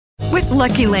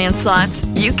Lucky Land Slots,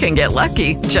 you can get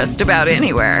lucky just about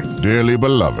anywhere. Dearly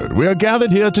beloved, we are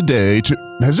gathered here today to...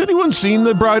 Has anyone seen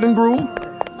the bride and groom?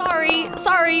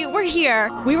 Sorry, we're here.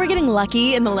 We were getting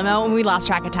lucky in the limo and we lost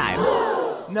track of time.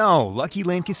 No, Lucky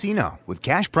Land Casino, with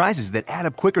cash prizes that add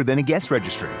up quicker than a guest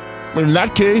registry. In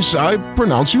that case, I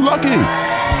pronounce you lucky.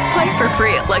 Play for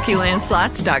free at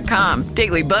LuckyLandSlots.com.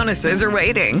 Daily bonuses are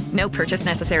waiting. No purchase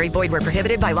necessary. Void where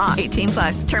prohibited by law.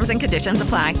 18+. Terms and conditions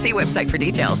apply. See website for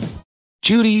details.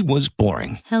 Judy was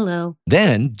boring. Hello.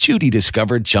 Then Judy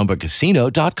discovered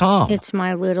ChumbaCasino.com. It's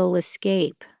my little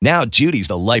escape. Now Judy's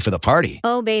the life of the party.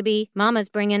 Oh, baby, mama's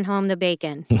bringing home the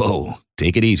bacon. Whoa,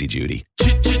 take it easy, Judy.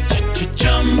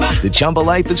 The Chumba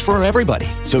life is for everybody.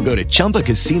 So go to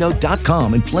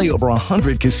ChumbaCasino.com and play over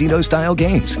 100 casino-style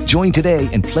games. Join today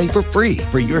and play for free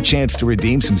for your chance to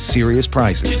redeem some serious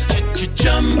prizes.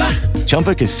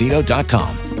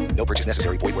 ChumbaCasino.com. No purchase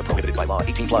necessary. Void where prohibited by law.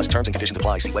 18+. Terms and conditions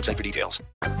apply. See website for details.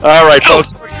 All right,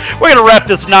 folks. We're going to wrap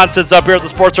this nonsense up here at the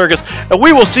Sports Circus, and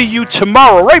we will see you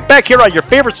tomorrow right back here on your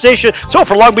favorite station. So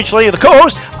for Long Beach Lady and the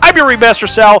co-host, I'm your Ringmaster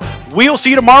Sal. We'll see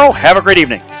you tomorrow. Have a great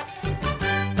evening.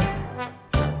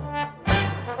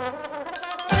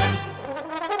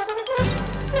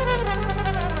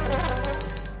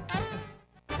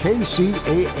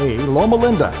 KCAA Loma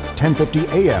Linda,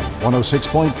 1050 AM,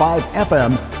 106.5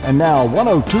 FM, and now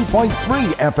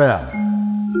 102.3 FM.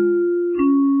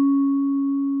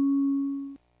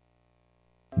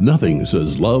 Nothing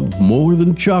says love more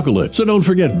than chocolate. So don't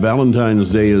forget,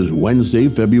 Valentine's Day is Wednesday,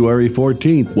 February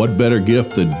 14th. What better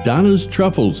gift than Donna's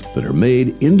truffles that are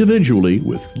made individually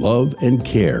with love and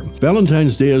care.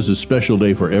 Valentine's Day is a special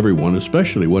day for everyone,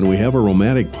 especially when we have a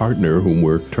romantic partner whom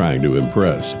we're trying to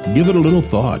impress. Give it a little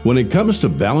thought. When it comes to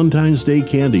Valentine's Day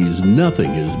candies,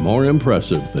 nothing is more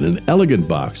impressive than an elegant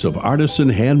box of artisan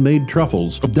handmade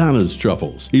truffles of Donna's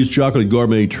Truffles. These chocolate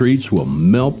gourmet treats will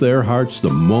melt their hearts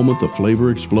the moment the flavor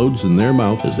explodes in their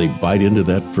mouth as they bite into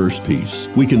that first piece.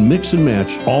 We can mix and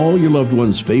match all your loved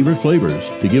one's favorite flavors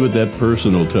to give it that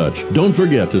personal touch. Don't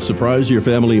forget to surprise your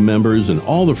family members and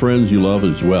all the friends you love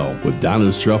as well. With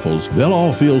Donna's Truffles, they'll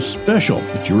all feel special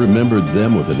that you remembered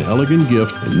them with an elegant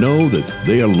gift and know that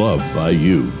they are loved by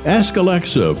you. Ask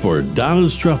Alexa for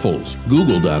Donna's Truffles.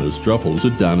 Google Donna's Truffles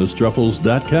at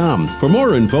donnastruffles.com. For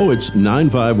more info, it's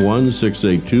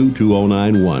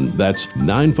 951-682-2091. That's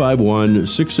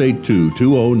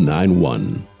 951-682-2091.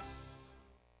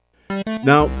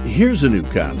 Now, here's a new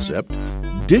concept: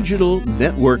 digital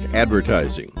network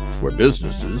advertising, where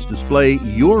businesses display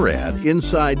your ad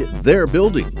inside their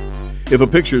building. If a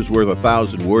picture's worth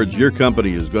 1,000 words, your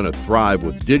company is going to thrive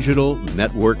with digital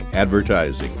network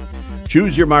advertising.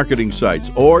 Choose your marketing sites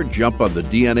or jump on the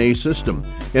DNA system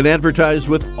and advertise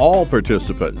with all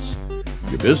participants.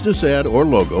 Your business ad or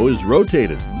logo is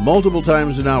rotated multiple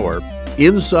times an hour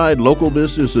inside local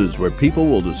businesses where people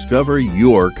will discover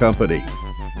your company.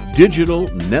 Digital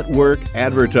network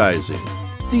advertising.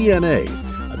 DNA,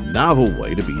 a novel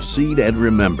way to be seen and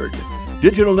remembered.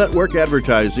 Digital network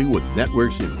advertising with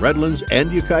networks in Redlands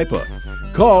and Yucaipa.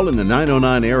 Call in the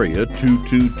 909 area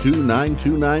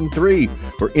 222-9293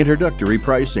 for introductory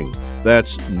pricing.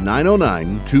 That's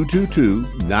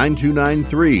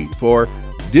 909-222-9293 for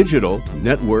digital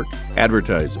network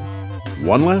advertising.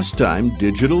 One last time,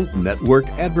 digital network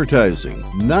advertising,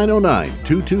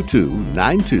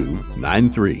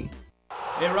 909-222-9293.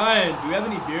 Hey Ryan, do we have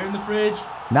any beer in the fridge?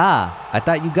 Nah, I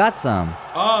thought you got some.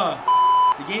 The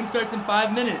game starts in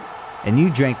 5 minutes. And you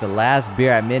drank the last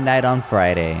beer at midnight on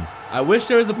Friday. I wish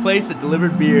there was a place that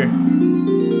delivered beer.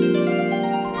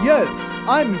 Yes,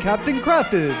 I'm Captain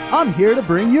Crafted. I'm here to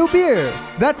bring you beer.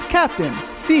 That's Captain,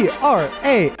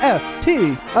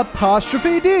 C-R-A-F-T''D.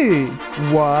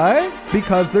 Why?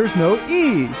 Because there's no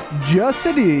E, just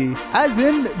a D, as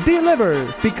in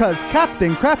deliver, because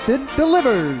Captain Crafted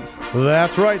delivers.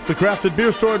 That's right, the Crafted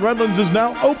Beer Store in Redlands is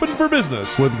now open for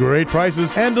business with great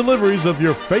prices and deliveries of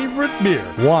your favorite beer,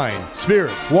 wine,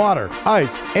 spirits, water,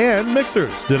 ice, and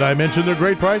mixers. Did I mention their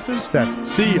great prices? That's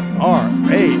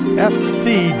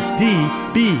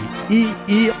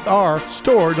CRAFTDBEER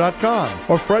store.com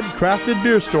or Fred Crafted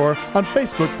Beer Store on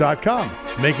Facebook.com.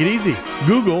 Make it easy.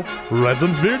 Google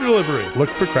Redlands Beer Delivery. Look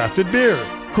for Crafted Beer.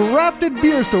 Crafted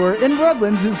Beer Store in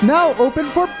Redlands is now open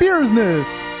for business,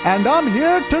 and I'm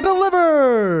here to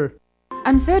deliver.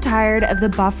 I'm so tired of the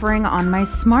buffering on my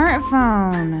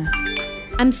smartphone.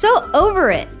 I'm so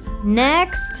over it.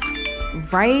 Next.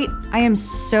 Right? I am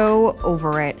so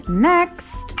over it.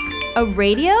 Next. A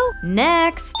radio?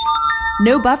 Next.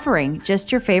 No buffering,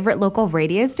 just your favorite local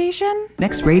radio station?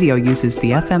 Next Radio uses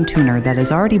the FM tuner that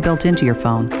is already built into your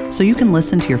phone, so you can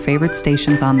listen to your favorite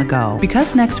stations on the go.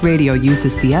 Because Next Radio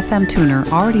uses the FM tuner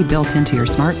already built into your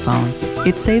smartphone,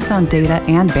 it saves on data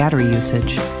and battery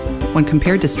usage. When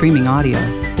compared to streaming audio,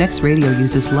 Next Radio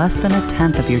uses less than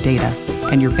 1/10 of your data,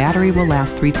 and your battery will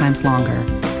last 3 times longer.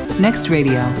 Next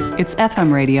Radio, it's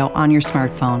FM radio on your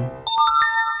smartphone.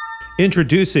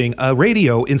 Introducing a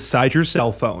radio inside your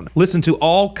cell phone. Listen to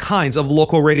all kinds of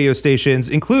local radio stations,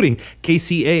 including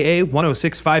KCAA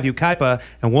 106.5 Yucaipa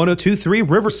and 102.3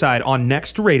 Riverside on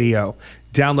Next Radio.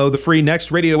 Download the free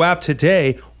Next Radio app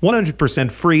today.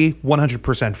 100% free,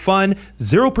 100% fun,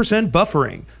 0%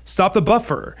 buffering. Stop the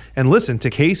buffer and listen to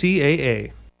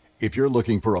KCAA. If you're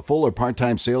looking for a full or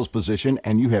part-time sales position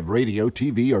and you have radio,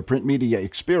 TV, or print media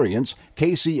experience,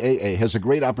 KCAA has a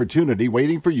great opportunity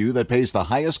waiting for you that pays the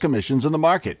highest commissions in the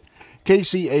market.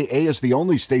 KCAA is the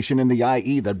only station in the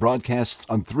IE that broadcasts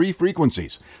on 3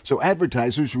 frequencies, so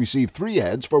advertisers receive 3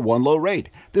 ads for 1 low rate.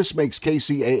 This makes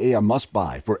KCAA a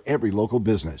must-buy for every local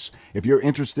business. If you're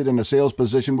interested in a sales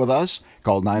position with us,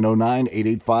 call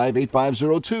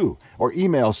 909-885-8502 or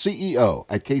email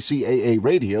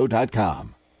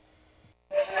ceo@kcaaradio.com.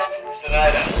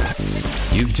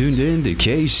 You've tuned in to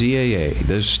KCAA,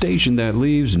 the station that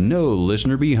leaves no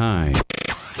listener behind.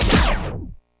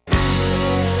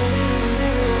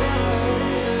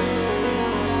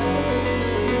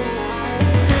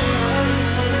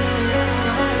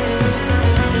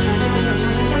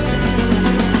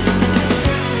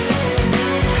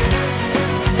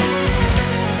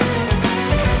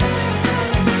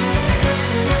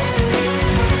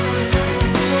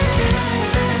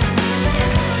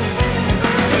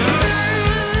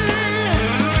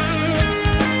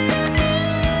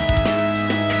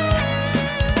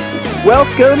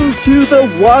 Welcome to the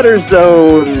Water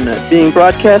Zone, being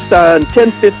broadcast on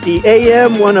 1050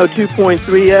 AM,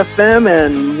 102.3 FM,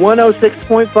 and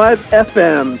 106.5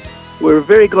 FM. We're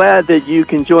very glad that you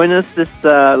can join us this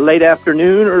late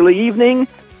afternoon, early evening.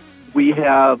 We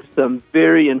have some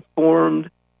very informed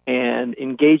and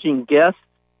engaging guests.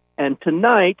 And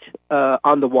tonight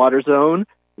on the Water Zone,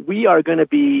 we are going to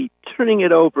be turning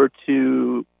it over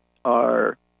to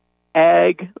our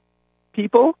ag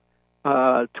people.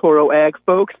 Toro Ag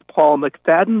folks, Paul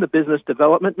McFadden, the Business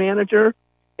Development Manager,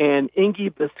 and Ingy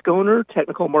Bisconer,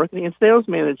 Technical Marketing and Sales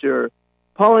Manager.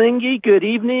 Paul and Ingy, good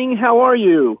evening. How are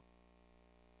you?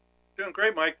 Doing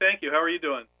great, Mike. Thank you. How are you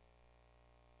doing?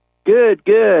 Good,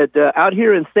 good. Out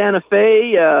here in Santa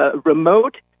Fe,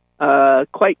 remote,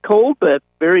 quite cold, but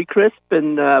very crisp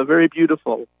and very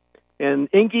beautiful. And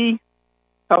Ingy,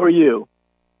 how are you?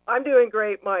 I'm doing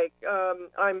great, Mike.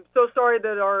 I'm so sorry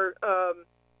that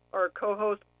our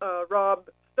co-host, Rob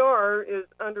Starr, is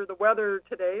under the weather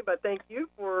today, but thank you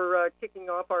for kicking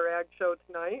off our ag show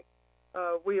tonight.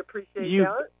 We appreciate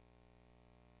that.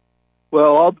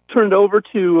 Well, I'll turn it over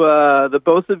to the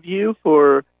both of you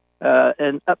for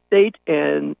an update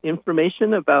and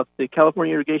information about the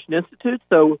California Irrigation Institute.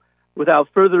 So without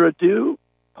further ado,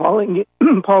 Paul and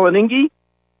Ingy,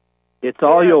 it's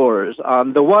all yours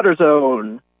on the Water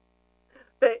Zone.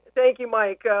 Thank you,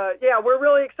 Mike. Yeah, we're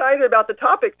really excited about the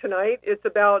topic tonight. It's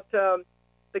about the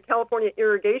California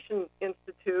Irrigation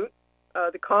Institute.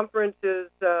 The conference is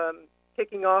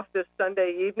kicking off this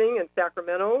Sunday evening in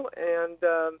Sacramento and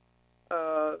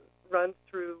runs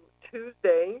through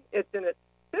Tuesday. It's in its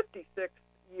 56th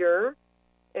year.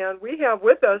 And we have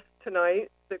with us tonight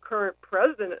the current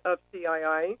president of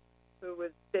CII, who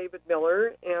is David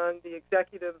Miller, and the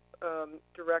executive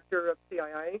director of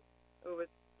CII, who is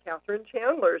Catherine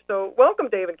Chandler. So welcome,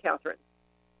 Dave and Catherine.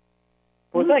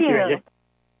 Well, thank you, Angie.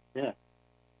 Yeah.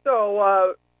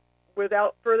 So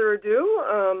without further ado,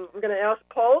 I'm going to ask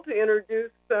Paul to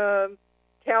introduce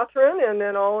Catherine, and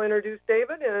then I'll introduce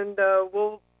David, and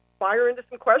we'll fire into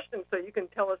some questions so you can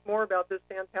tell us more about this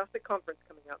fantastic conference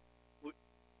coming up.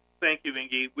 Thank you,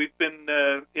 Ingy. We've been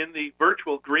in the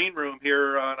virtual green room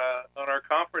here on our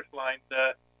conference line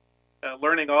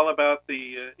learning all about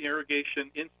the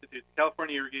Irrigation Institute, the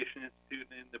California Irrigation Institute,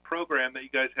 and the program that you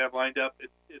guys have lined up.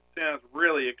 It sounds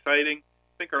really exciting. I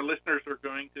think our listeners are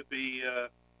going to be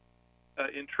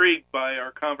intrigued by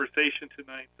our conversation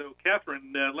tonight. So,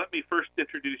 Catherine, let me first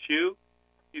introduce you.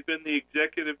 You've been the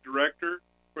executive director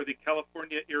for the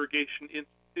California Irrigation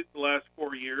Institute the last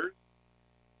 4 years.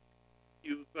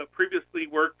 You've previously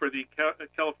worked for the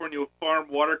California Farm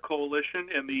Water Coalition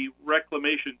and the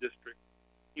Reclamation District.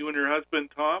 You and your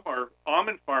husband, Tom, are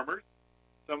almond farmers,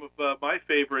 some of my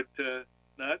favorite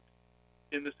nuts,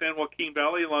 in the San Joaquin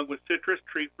Valley, along with citrus,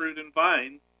 tree fruit, and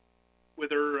vines with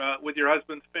your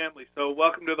husband's family. So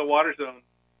welcome to the Water Zone,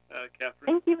 Catherine.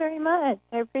 Thank you very much.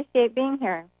 I appreciate being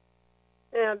here.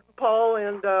 And Paul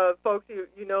and folks,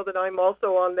 you know that I'm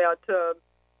also on that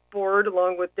board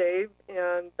along with Dave,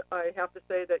 and I have to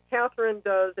say that Catherine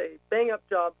does a bang-up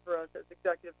job for us as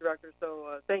executive director,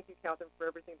 so thank you, Catherine, for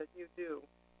everything that you do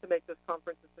to make this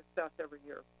conference a success every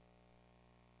year.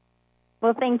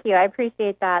 Well, thank you. I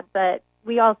appreciate that, but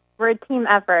we're a team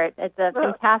effort. It's a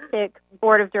fantastic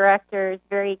board of directors,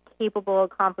 very capable,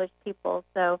 accomplished people,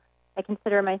 so I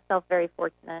consider myself very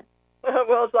fortunate.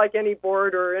 Well, it's like any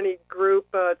board or any group.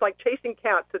 It's like chasing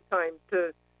cats at times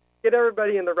to get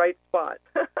everybody in the right spot.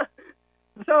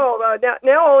 So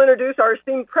now I'll introduce our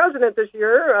esteemed president this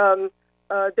year,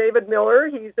 David Miller.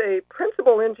 He's a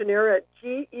principal engineer at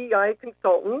GEI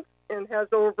Consultants and has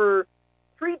over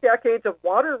 3 decades of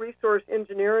water resource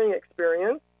engineering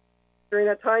experience. During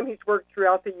that time, he's worked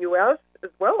throughout the U.S. as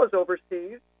well as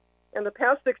overseas, and the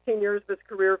past 16 years of his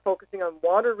career focusing on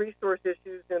water resource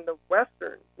issues in the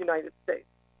western United States.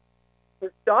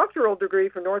 His doctoral degree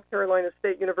from North Carolina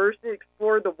State University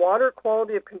explored the water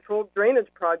quality of controlled drainage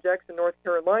projects in North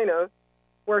Carolina,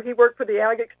 where he worked for the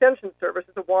Ag Extension Service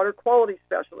as a water quality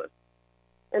specialist.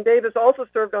 And Dave has also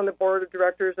served on the board of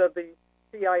directors of the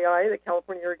CII, the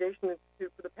California Irrigation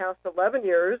Institute, for the past 11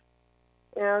 years,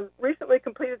 and recently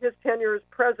completed his tenure as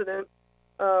president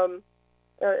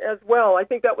as well. I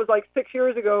think that was like 6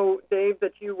 years ago, Dave,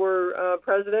 that you were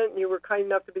president, and you were kind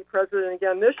enough to be president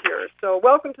again this year. So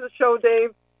welcome to the show,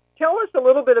 Dave. Tell us a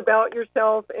little bit about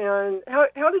yourself, and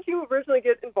how did you originally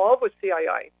get involved with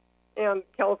CII and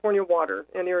California Water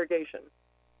and Irrigation?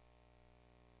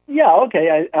 Yeah,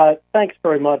 okay. Thanks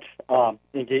very much,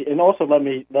 Ingy. And also let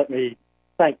me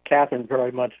thank Catherine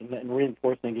very much in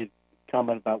reinforcing his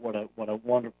comment about what a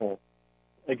wonderful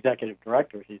executive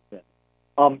director he's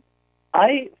been.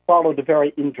 I followed a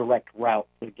very indirect route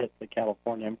to get to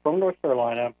California. I'm from North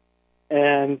Carolina,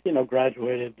 and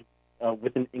graduated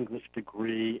with an English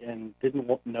degree, and didn't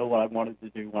know what I wanted to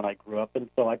do when I grew up, and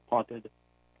so I punted,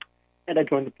 and I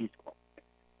joined the Peace Corps.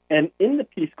 And in the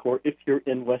Peace Corps, if you're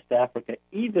in West Africa,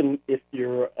 even if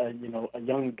you're a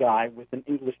young guy with an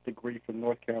English degree from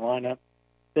North Carolina,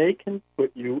 they can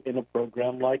put you in a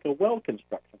program like a well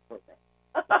construction program.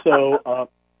 So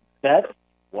that's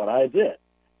what I did.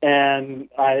 And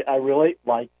I really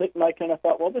liked it, and I kind of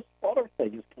thought, well, this water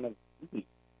thing is kind of easy.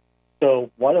 So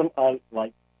why don't I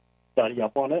study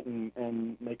up on it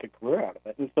and make a career out of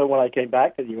it? And so when I came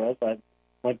back to the U.S., I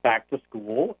went back to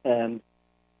school, and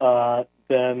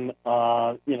then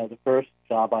the first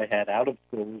job I had out of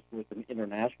school was with an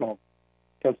international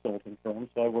consulting firm.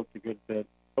 So I worked a good bit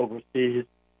overseas,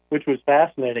 which was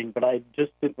fascinating, but I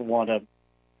just didn't want to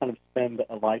kind of spend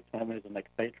a lifetime as an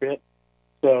expatriate.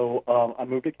 So I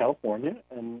moved to California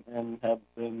and have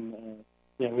been,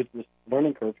 this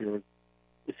learning curve here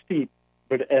is steep,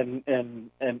 but and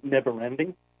never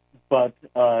ending, but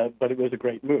it was a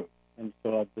great move. And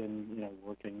so I've been,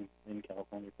 working in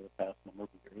California for the past number of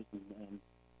years,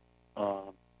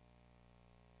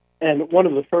 and one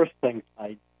of the first things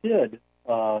I did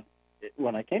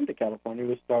when I came to California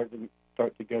was start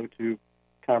to go to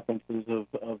conferences of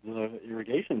the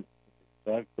irrigation.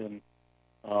 So I've been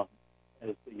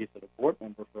as you said, a board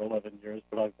member for 11 years,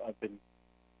 but I've been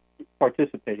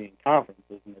participating in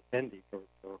conferences and attendee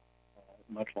for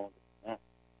much longer than that.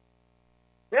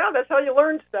 Yeah, that's how you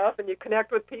learn stuff, and you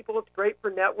connect with people. It's great for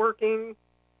networking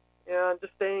and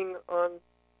just staying on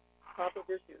top of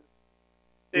issues.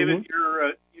 David,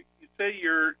 you say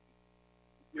you're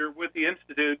with the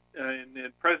Institute and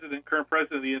current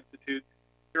president of the Institute.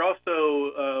 You're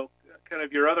also kind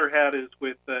of your other hat is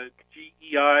with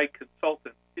GEI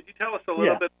Consultants. Could you tell us a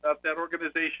little bit about that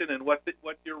organization and what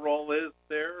your role is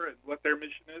there and what their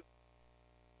mission is?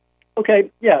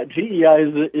 Okay, yeah,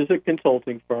 GEI is a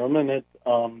consulting firm, and it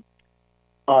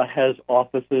has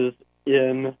offices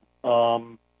in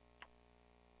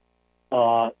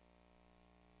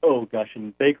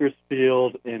in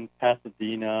Bakersfield, in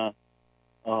Pasadena,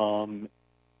 in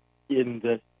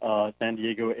the San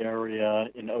Diego area,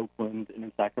 in Oakland, and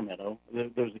in Sacramento.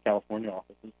 Those are California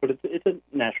offices, but it's a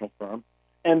national firm.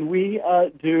 And we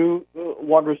do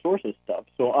water resources stuff.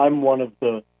 So I'm one of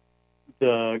the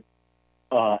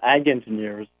ag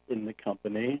engineers in the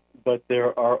company, but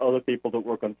there are other people that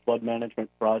work on flood management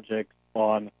projects,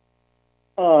 on,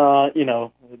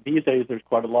 these days there's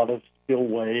quite a lot of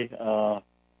spillway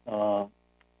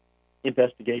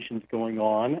investigations going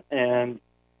on, and,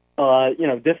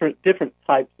 different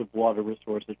types of water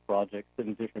resources projects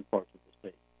in different parts of the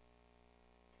state.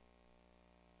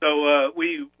 So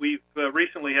we've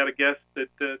recently had a guest that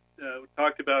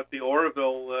talked about the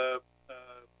Oroville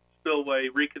spillway waterway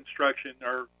reconstruction.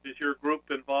 Is your group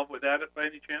involved with that by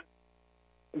any chance?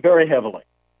 Very heavily.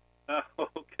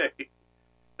 Okay.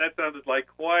 That sounded like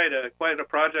quite a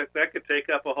project. That could take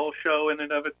up a whole show in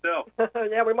and of itself.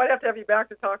 Yeah, we might have to have you back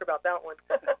to talk about that one.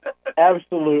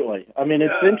 Absolutely. I mean,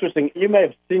 it's interesting. You may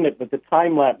have seen it, but the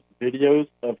time-lapse videos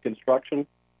of construction,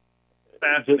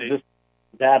 fascinating. Just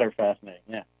that are fascinating,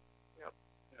 yeah.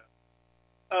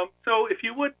 So if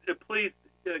you would, please,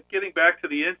 getting back to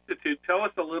the Institute, tell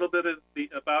us a little bit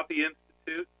about the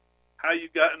Institute, how you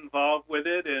got involved with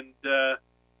it, and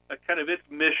kind of its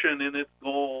mission and its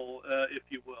goal, if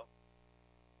you will.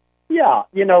 Yeah,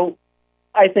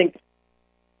 I think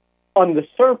on the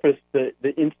surface, the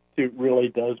Institute really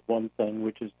does one thing,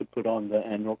 which is to put on the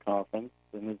annual conference.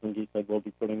 And as Ingy said, we'll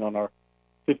be putting on our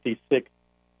 56th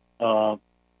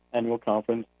annual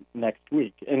conference next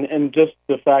week. And just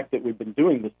the fact that we've been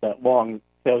doing this that long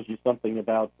tells you something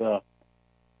about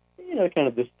kind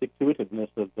of the stick-to-itiveness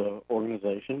of the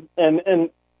organization. And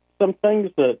some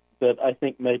things that I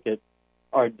think make it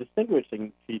our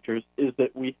distinguishing features is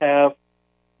that we have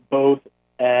both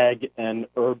ag and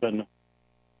urban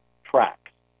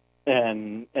tracks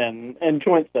and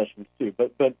joint sessions too.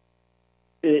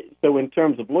 So in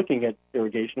terms of looking at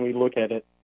irrigation, we look at it.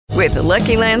 With the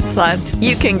Lucky Land Slots,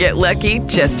 you can get lucky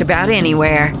just about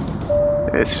anywhere.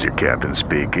 This is your captain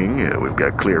speaking. We've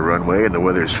got clear runway and the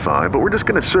weather's fine, but we're just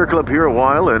going to circle up here a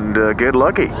while and get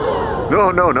lucky.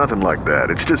 No, nothing like that.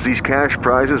 It's just these cash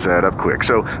prizes add up quick.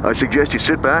 So I suggest you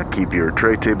sit back, keep your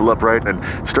tray table upright,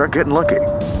 and start getting lucky.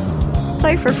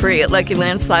 Play for free at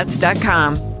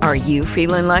LuckyLandSlots.com. Are you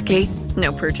feeling lucky?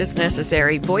 No purchase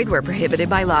necessary. Void where prohibited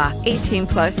by law.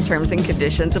 18+ terms and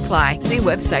conditions apply. See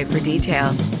website for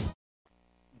details.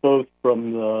 Both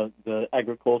from the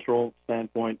agricultural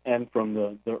standpoint and from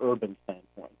the urban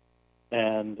standpoint.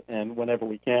 And whenever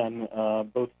we can,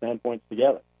 both standpoints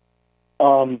together.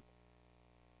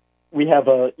 We have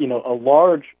a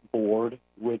large board,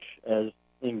 which, as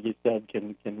Ingy said,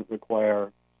 can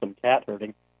require some cat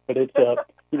herding, but it's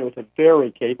it's a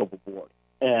very capable board.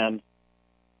 And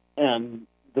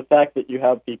the fact that you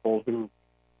have people who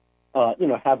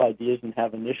have ideas and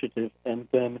have initiative, and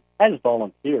then as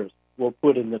volunteers will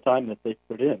put in the time that they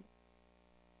put in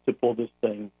to pull this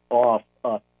thing off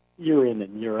year in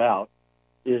and year out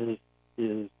is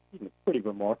pretty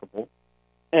remarkable.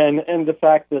 And the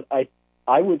fact that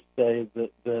I would say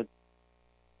that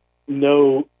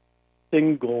no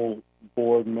single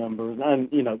board member, and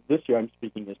this year I'm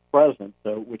speaking as president,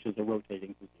 which is a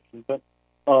rotating position, but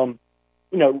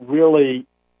really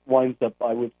winds up,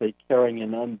 I would say, carrying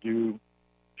an undue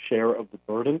share of the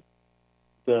burden.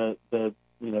 There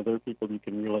are people you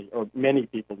can really, or many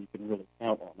people you can really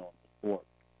count on the board.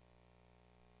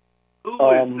 Who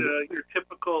is your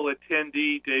typical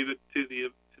attendee, David, to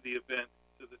the event,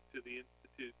 to the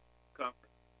Institute conference?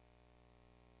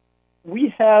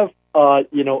 We have a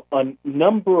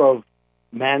number of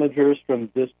managers from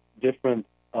different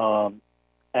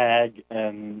ag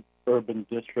and urban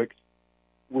districts.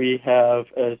 We have,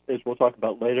 as we'll talk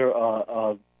about later,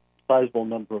 a sizable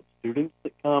number of students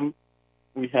that come.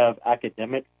 We have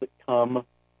academics that come.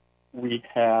 We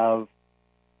have,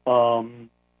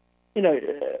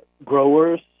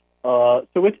 growers. So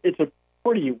it's a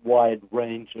pretty wide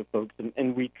range of folks,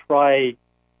 and we try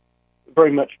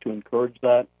very much to encourage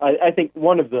that. I think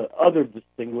one of the other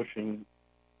distinguishing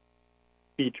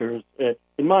features,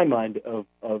 in my mind, of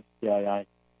CII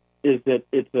is that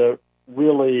it's a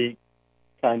really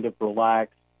kind of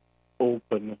relaxed,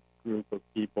 open group of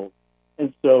people.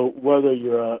 And so whether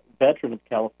you're a veteran of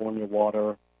California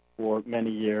water for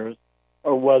many years,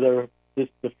 or whether this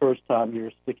is the first time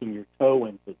you're sticking your toe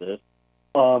into this,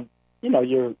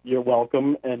 you're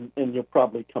welcome, and you'll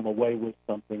probably come away with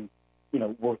something,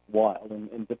 worthwhile.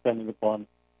 And depending upon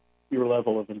your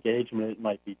level of engagement, it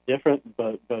might be different,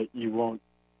 but you won't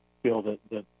feel that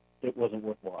it wasn't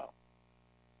worthwhile.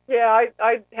 Yeah,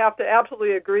 I have to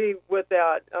absolutely agree with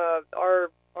that. Our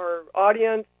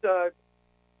audience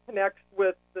connects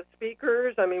with the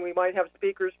speakers. I mean, we might have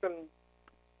speakers from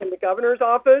the governor's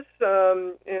office,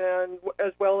 and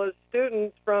as well as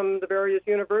students from the various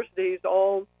universities,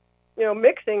 all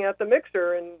mixing at the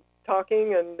mixer and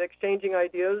talking and exchanging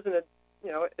ideas and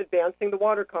advancing the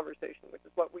water conversation, which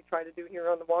is what we try to do here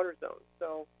on the Water Zone.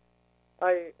 So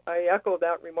I echo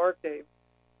that remark, Dave.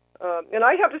 And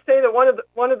I have to say that one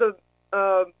of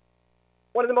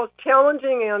the most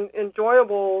challenging and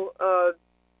enjoyable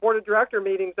board of director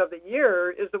meetings of the year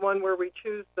is the one where we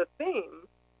choose the theme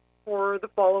for the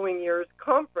following year's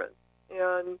conference.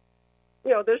 And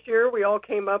this year we all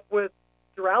came up with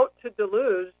Drought to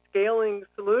Deluge Scaling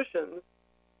Solutions,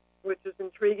 which is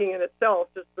intriguing in itself,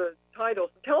 just the title.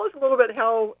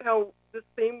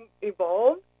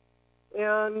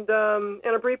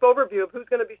 overview of who's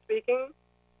going to be speaking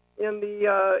in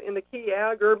the key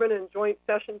ag, urban, and joint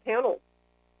session panels.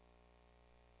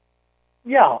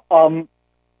 Yeah.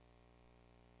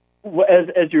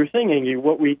 As you're saying, Ingy,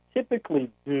 what we typically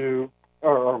do,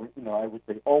 or I would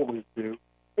say always do,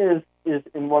 is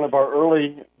in one of our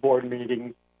early board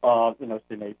meetings, say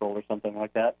in April or something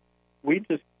like that, we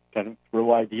just kind of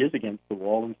throw ideas against the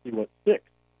wall and see what sticks.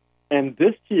 And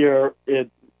this year,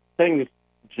 things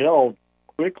gelled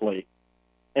quickly,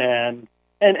 and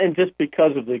just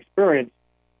because of the experience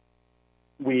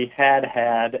we had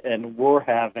and were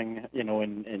having,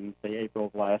 in say April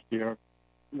of last year,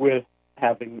 with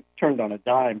having turned on a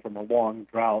dime from a long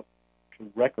drought to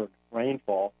record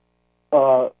rainfall,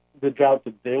 the drought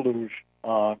to deluge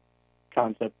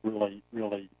concept really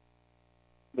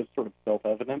was sort of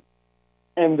self-evident.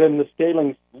 And then the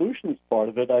scaling solutions part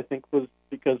of it, I think, was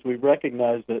because we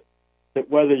recognized that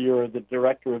whether you're the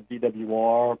director of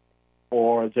DWR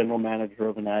or a general manager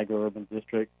of an agri-urban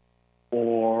district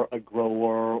or a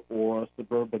grower or a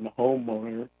suburban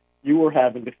homeowner, you were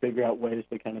having to figure out ways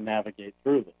to kind of navigate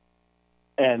through this.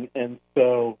 And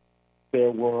so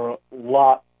there were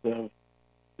lots of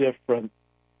different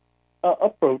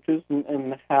approaches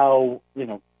and how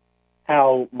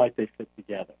might they fit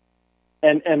together,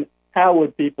 and how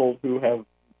would people who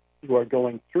are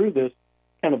going through this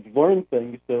kind of learn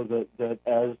things so that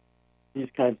as these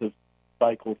kinds of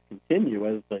cycles continue,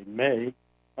 as they may,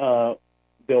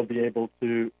 they'll be able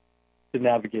to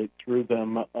navigate through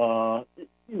them,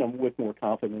 with more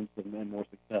confidence and more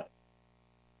success.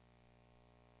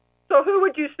 So, who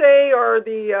would you say are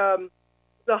the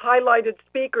highlighted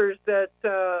speakers that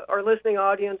our listening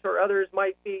audience or others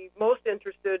might be most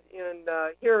interested in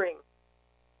hearing?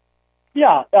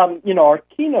 Yeah, our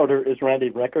keynoter is Randy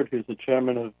Record, who's the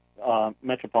chairman of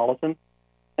Metropolitan,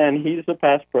 and he's the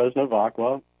past president of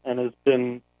Aqua and has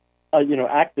been,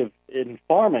 active in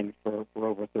farming for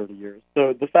over 30 years.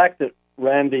 So the fact that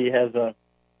Randy has a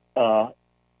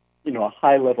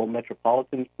high-level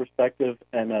metropolitan perspective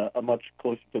and a much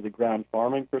closer to the ground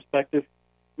farming perspective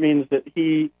means that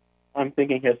I'm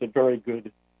thinking, has a very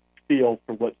good feel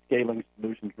for what scaling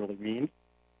solutions really means.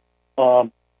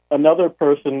 Another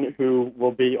person who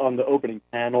will be on the opening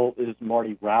panel is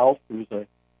Marty Ralph, who's a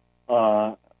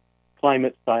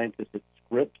climate scientist at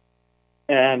Scripps.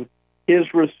 And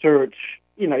his research,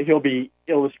 he'll be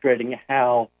illustrating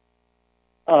how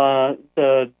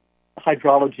the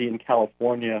hydrology in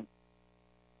California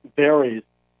varies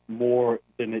more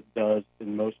than it does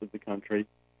in most of the country,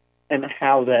 and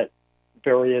how that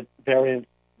variance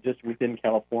just within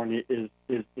California is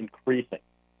increasing.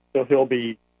 So he'll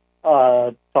be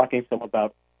talking some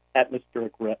about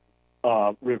atmospheric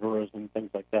rivers and things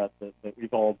like that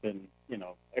we've all been,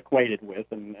 acquainted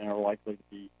with and are likely to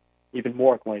be even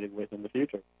more acquainted with in the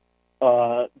future.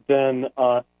 Then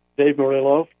Dave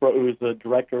Murillo, who's the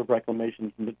Director of Reclamation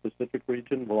in the Mid-Pacific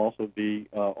region, will also be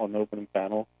on the opening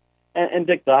panel. And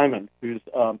Dick Diamond, he's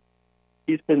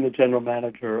been the General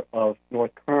Manager of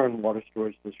North Kern Water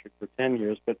Storage District for 10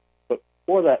 years, but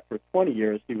before that, for 20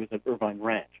 years, he was at Irvine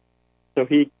Ranch. So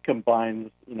he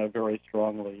combines, very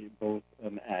strongly both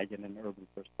an ag and an urban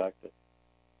perspective.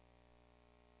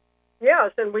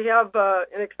 Yes, and we have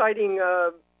an exciting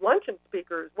luncheon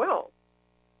speaker as well.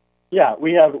 Yeah,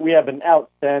 we have an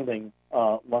outstanding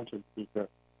luncheon speaker,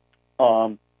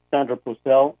 Sandra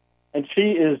Purcell, and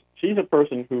she's a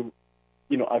person who,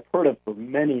 I've heard of for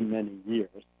many, many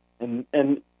years. And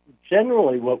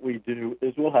generally, what we do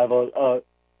is we'll have a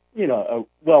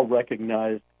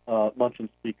well-recognized luncheon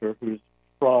speaker who's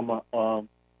from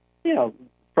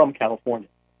California,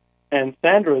 and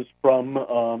Sandra is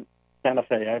from Santa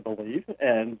Fe, I believe,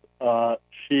 and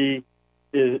she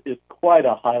is quite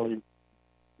a highly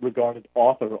regarded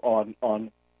author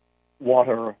on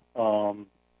water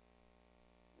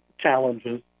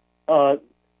challenges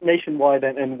nationwide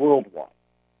and worldwide.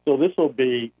 So this will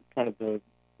be kind of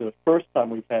the first time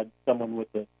we've had someone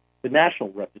with the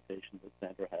national reputation that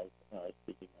Sandra has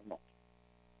speaking on lunch.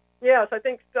 Yes, I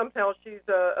think somehow she's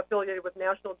affiliated with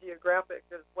National Geographic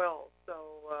as well. So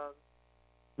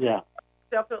yeah,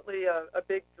 definitely a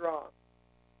big draw.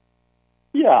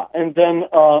 Yeah, and then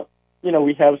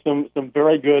we have some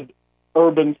very good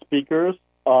urban speakers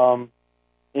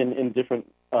in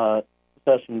different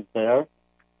sessions there,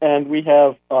 and we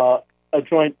have a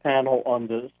joint panel on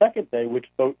the second day which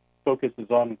focuses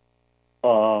on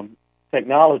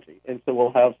technology, and so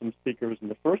we'll have some speakers in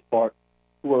the first part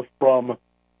who are from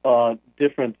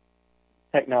different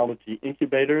technology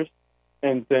incubators,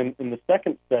 and then in the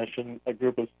second session, a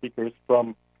group of speakers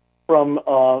from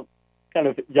kind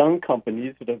of young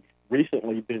companies that have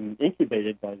recently been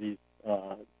incubated by these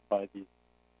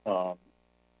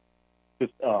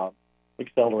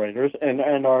accelerators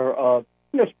and are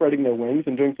spreading their wings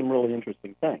and doing some really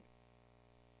interesting things.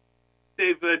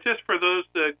 Dave, just for those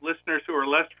listeners who are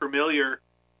less familiar,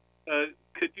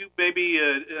 could you maybe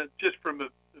just from a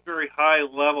very high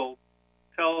level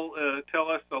tell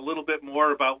us a little bit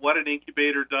more about what an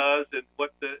incubator does and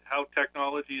how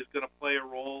technology is going to play a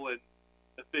role in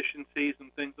efficiencies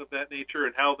and things of that nature,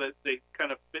 and how that they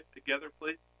kind of fit together,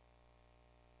 please?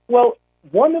 Well,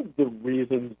 one of the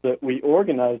reasons that we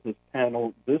organize this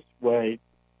panel this way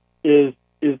is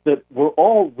that we're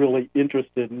all really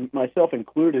interested, myself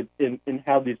included, in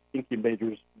how these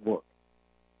incubators work.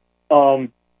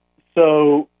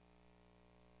 So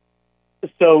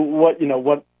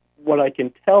what I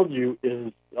can tell you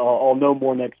is I'll know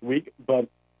more next week, but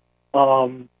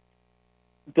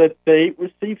that they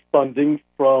receive funding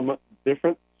from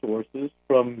different sources,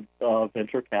 from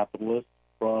venture capitalists,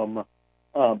 from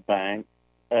banks,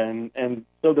 and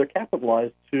so they're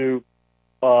capitalized to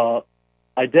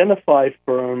identify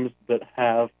firms that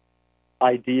have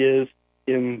ideas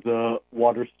in the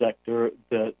water sector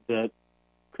that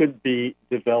could be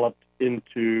developed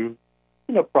into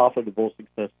profitable,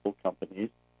 successful companies,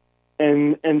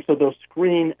 and so they'll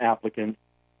screen applicants,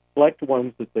 select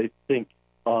ones that they think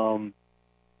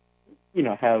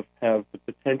have the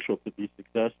potential to be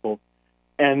successful,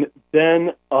 and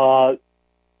then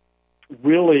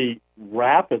really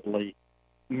rapidly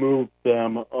move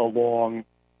them along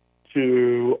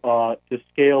to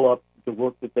scale up the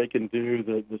work that they can do,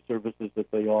 the services that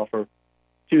they offer,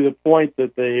 to the point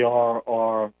that they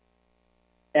are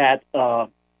at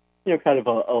kind of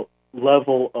a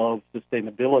level of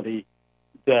sustainability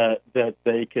that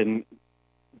they can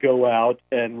go out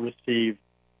and receive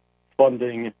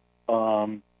funding,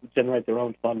 generate their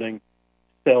own funding,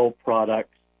 sell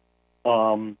products,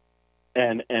 and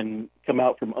come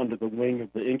out from under the wing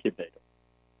of the incubator.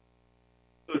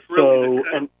 So it's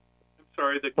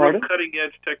really the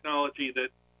cutting-edge technology that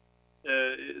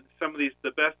some of the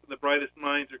best and the brightest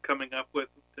minds are coming up with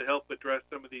to help address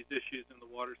some of these issues in the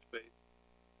water space.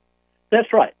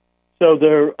 That's right. So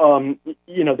they're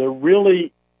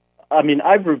really,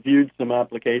 I've reviewed some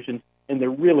applications, and they're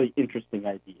really interesting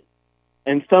ideas.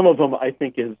 And some of them, I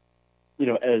think, as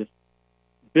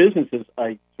businesses,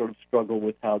 I sort of struggle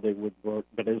with how they would work,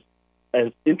 but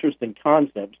as interesting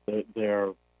concepts,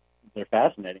 they're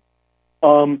fascinating.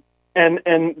 And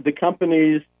the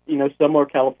companies, some are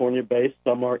California-based,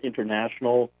 some are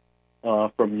international,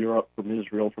 from Europe, from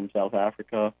Israel, from South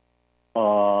Africa,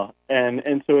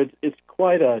 and so it's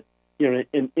quite an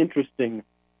interesting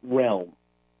realm.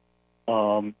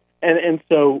 And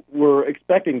so we're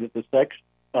expecting that the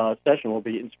session will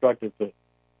be instructive to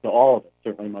all of us,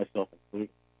 certainly myself included.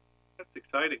 That's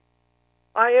exciting.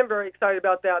 I am very excited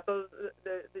about that.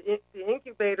 The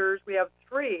incubators, we have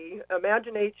 3,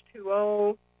 Imagine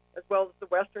H2O, as well as the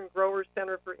Western Growers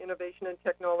Center for Innovation and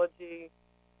Technology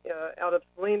out of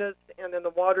Salinas, and then the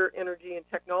Water, Energy, and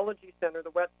Technology Center, the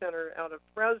WET Center out of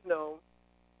Fresno,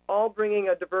 all bringing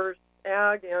a diverse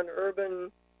ag and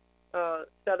urban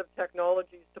set of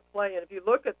technologies to play. And if you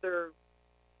look at their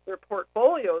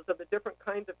portfolios of the different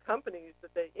kinds of companies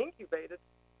that they incubate,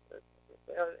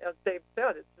 as Dave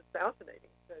said, it's just fascinating.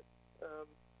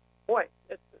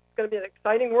 It's going to be an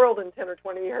exciting world in 10 or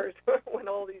 20 years when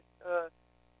all these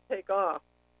take off.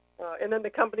 And then the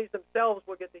companies themselves,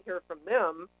 will get to hear from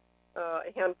them,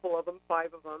 a handful of them,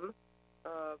 5 of them.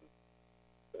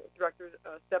 Director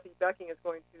Steffi Becking is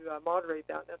going to moderate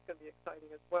that, and that's going to be exciting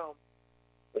as well.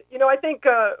 I think,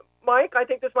 Mike,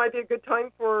 this might be a good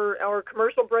time for our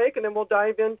commercial break, and then we'll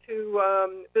dive into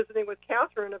visiting with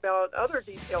Catherine about other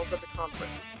details of the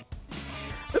conference.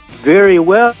 Very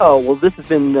well. Well, this has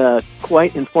been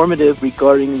quite informative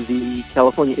regarding the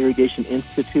California Irrigation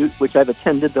Institute, which I've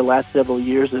attended the last several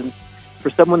years. And for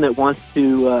someone that wants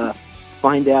to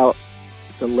find out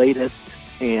the latest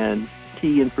and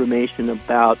key information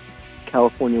about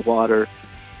California water,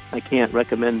 I can't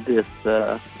recommend this.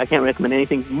 I can't recommend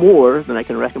anything more than I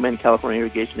can recommend California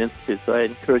Irrigation Institute. So I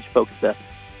encourage folks to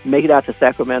make it out to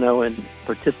Sacramento and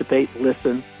participate,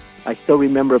 listen. I still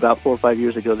remember about 4 or 5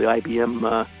 years ago, the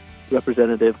IBM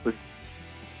representative was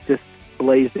just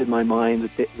blazed in my mind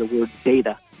the word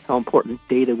data, how important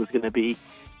data was going to be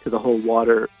to the whole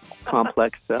water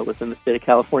complex within the state of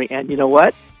California. And you know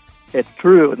what? It's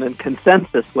true. And then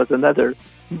consensus was another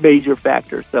major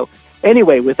factor. So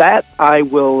anyway, with that, I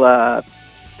will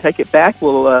take it back.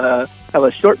 We'll have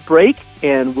a short break,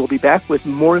 and we'll be back with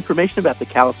more information about the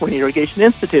California Irrigation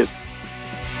Institute.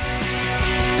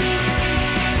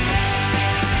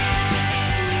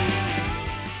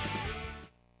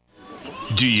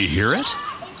 Do you hear it?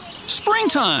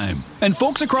 Springtime! And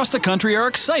folks across the country are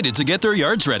excited to get their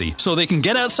yards ready so they can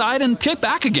get outside and kick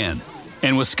back again.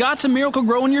 And with Scott's and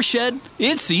Miracle-Gro in your shed,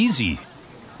 it's easy.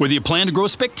 Whether you plan to grow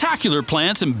spectacular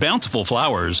plants and bountiful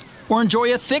flowers, or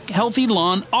enjoy a thick, healthy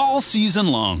lawn all season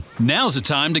long, now's the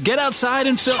time to get outside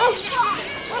and fill...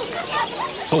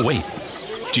 Oh, wait.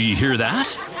 Do you hear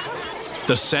that?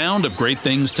 The sound of great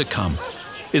things to come.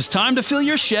 It's time to fill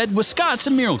your shed with Scott's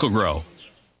and Miracle-Gro.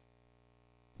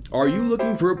 Are you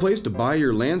looking for a place to buy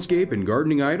your landscape and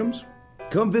gardening items?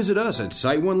 Come visit us at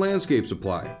Site One Landscape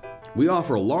Supply. We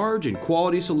offer a large and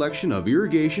quality selection of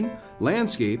irrigation,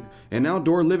 landscape, and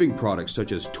outdoor living products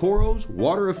such as Toros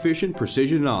water-efficient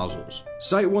precision nozzles.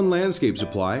 Site One Landscape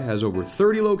Supply has over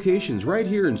 30 locations right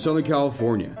here in Southern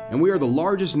California, and we are the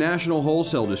largest national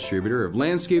wholesale distributor of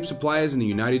landscape supplies in the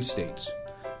United States.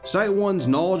 Site One's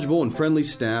knowledgeable and friendly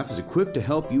staff is equipped to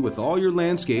help you with all your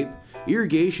landscape,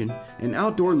 irrigation, and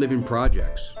outdoor living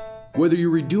projects. Whether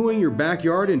you're redoing your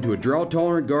backyard into a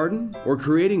drought-tolerant garden or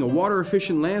creating a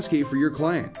water-efficient landscape for your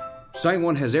client, Site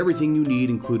One has everything you need,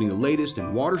 including the latest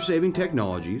in water-saving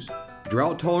technologies,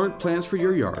 drought-tolerant plants for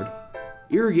your yard,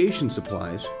 irrigation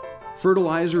supplies,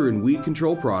 fertilizer and weed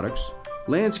control products,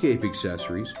 landscape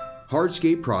accessories,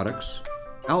 hardscape products,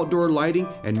 outdoor lighting,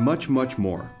 and much, much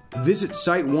more. Visit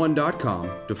SiteOne.com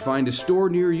to find a store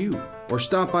near you or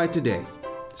stop by today.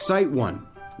 Site One.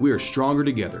 We are stronger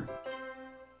together.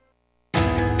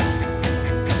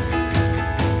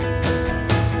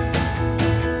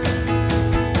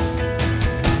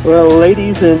 Well,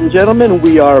 ladies and gentlemen,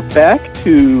 we are back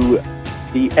to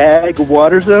the Ag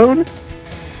Water Zone,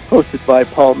 hosted by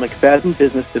Paul McFadden,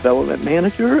 Business Development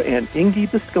Manager, and Ingy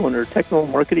Bisconer, Technical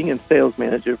Marketing and Sales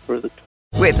Manager for the...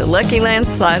 With the Lucky Land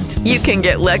Slots, you can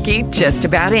get lucky just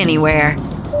about anywhere.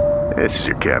 This is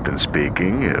your captain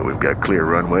speaking. We've got clear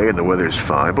runway and the weather's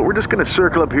fine, but we're just going to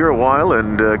circle up here a while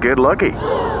and get lucky.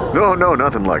 No,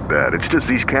 nothing like that. It's just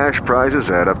these cash prizes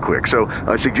add up quick. So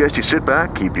I suggest you sit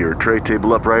back, keep your tray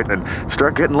table upright, and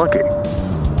start getting lucky.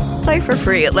 Play for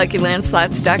free at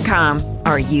LuckyLandSlots.com.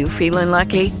 Are you feeling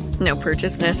lucky? No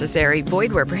purchase necessary.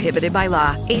 Void where prohibited by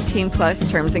law. 18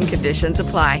 plus terms and conditions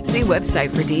apply. See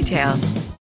website for details.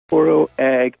 Oro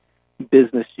Ag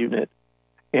Business Unit.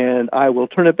 And I will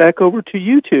turn it back over to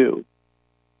you two.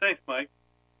 Thanks, Mike.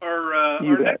 Our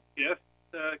next guest,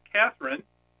 Catherine,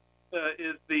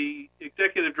 is the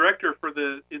Executive Director for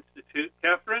the Institute.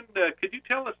 Catherine, could you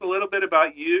tell us a little bit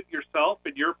about yourself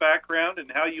and your background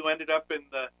and how you ended up in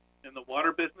the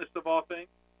water business of all things?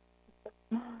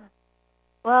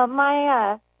 Well,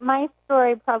 my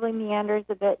story probably meanders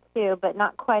a bit too, but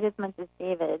not quite as much as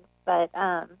David's. But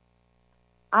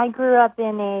I grew up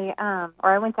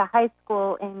I went to high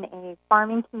school in a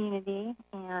farming community,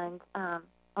 and I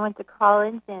went to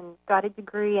college and got a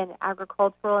degree in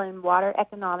agricultural and water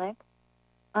economics,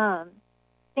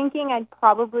 thinking I'd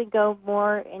probably go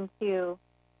more into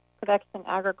production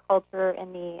agriculture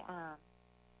in the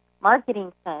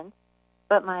marketing sense.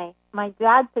 But my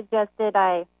dad suggested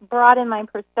I broaden my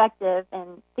perspective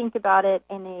and think about it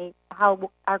in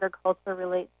how agriculture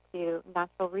relates to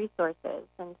natural resources.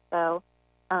 And so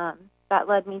that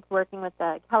led me to working with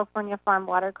the California Farm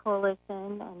Water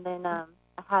Coalition, and then I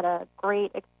had a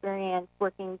great experience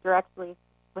working directly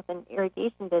with an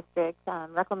irrigation district,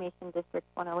 Reclamation District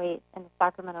 108 in the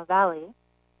Sacramento Valley.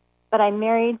 But I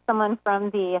married someone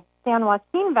from the San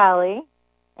Joaquin Valley,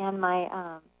 and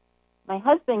my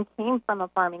husband came from a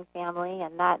farming family,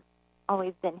 and that's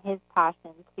always been his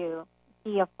passion to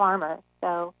be a farmer.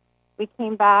 So we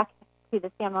came back to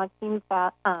the San Joaquin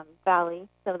Valley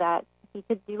so that he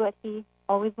could do what he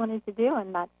always wanted to do,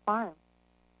 and that's farm.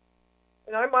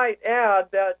 And I might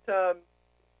add that,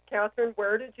 Catherine,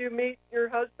 where did you meet your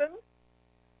husband?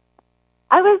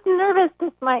 I was nervous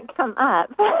this might come up,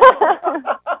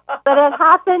 but it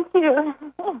happened to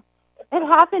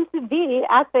be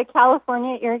at the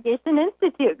California Irrigation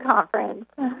Institute conference.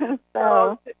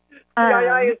 So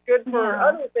CII is good for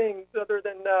other things other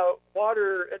than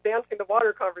water, advancing the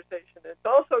water conversation. It's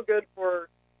also good for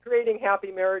creating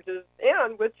happy marriages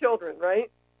and with children,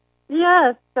 right?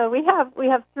 Yes. So we have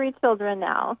 3 children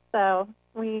now. So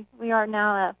we are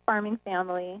now a farming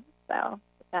family. So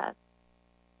yes.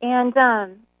 And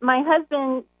my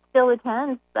husband still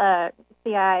attends the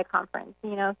CII conference.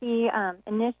 You know, he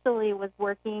initially was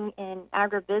working in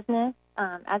agribusiness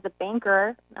as a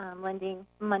banker, lending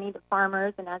money to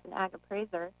farmers and as an ag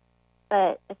appraiser.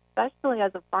 But especially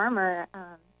as a farmer,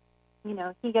 you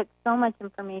know, he gets so much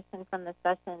information from the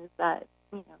sessions that,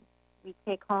 you know, we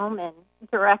take home and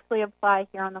directly apply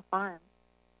here on the farm.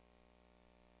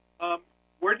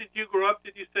 Where did you grow up,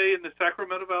 did you say, in the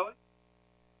Sacramento Valley?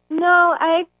 No,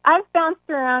 I've bounced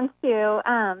around too,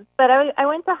 but I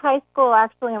went to high school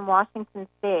actually in Washington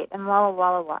State, in Walla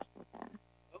Walla,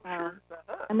 Washington.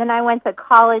 And then I went to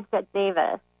college at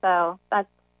Davis, so that's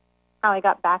how I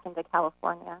got back into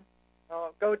California.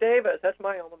 Oh, go Davis. That's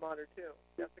my alma mater, too.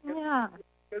 That's a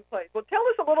good place. Well, tell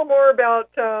us a little more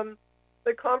about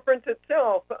the conference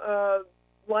itself.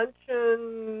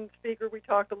 Luncheon, speaker we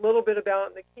talked a little bit about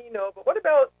in the keynote, but what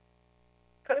about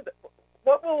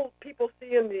what will people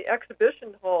see in the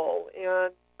exhibition hall?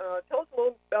 And tell us a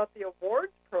little about the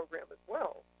awards program as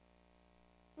well.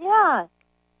 Yeah.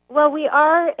 Well, we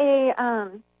are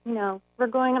we're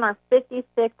going on our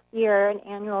 56th year, an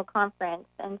annual conference.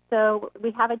 And so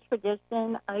we have a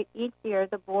tradition each year.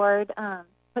 The board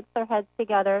puts their heads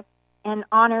together and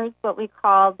honors what we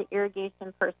call the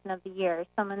irrigation person of the year,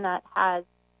 someone that has,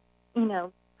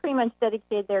 pretty much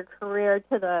dedicated their career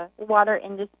to the water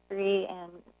industry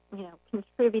and,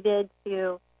 contributed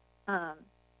to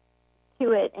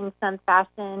it in some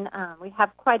fashion. We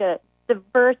have quite a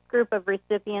diverse group of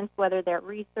recipients, whether they're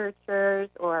researchers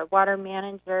or water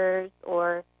managers,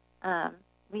 or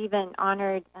we even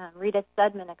honored Rita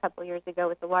Studman a couple years ago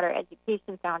with the Water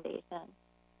Education Foundation.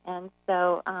 And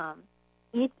so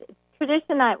each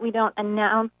tradition that we don't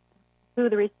announce who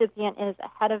the recipient is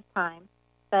ahead of time,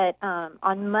 but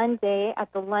on Monday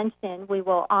at the luncheon, we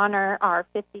will honor our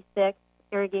 56th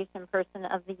Irrigation Person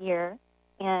of the Year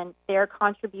and their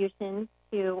contributions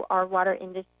to our water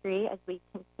industry as we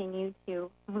continue to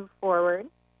move forward.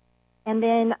 And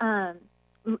then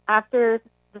after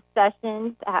the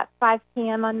sessions at 5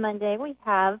 p.m. on Monday, we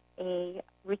have a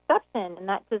reception, and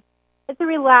it's a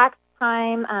relaxed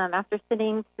time after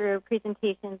sitting through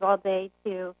presentations all day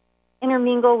to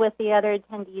intermingle with the other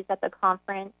attendees at the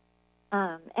conference,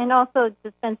 and also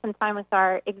to spend some time with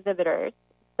our exhibitors.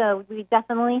 So we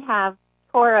definitely have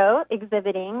Toro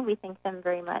exhibiting. We thank them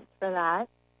very much for that.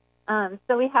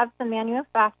 So we have some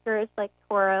manufacturers like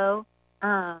Toro,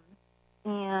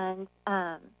 and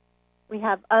we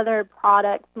have other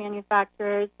products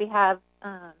manufacturers. We have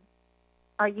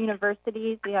our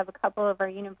universities. We have a couple of our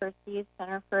universities,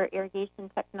 Center for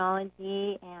Irrigation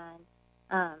Technology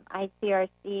and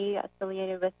ICRC,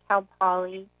 affiliated with Cal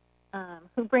Poly,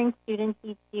 who bring students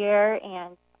each year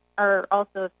and are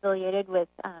also affiliated with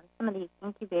some of these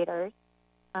incubators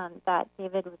that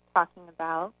David was talking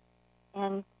about.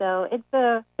 And so it's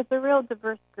a real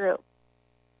diverse group.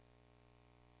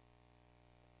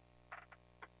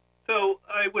 So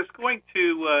I was going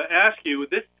to ask you,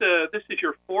 this is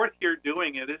your fourth year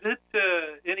doing it. Is it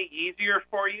any easier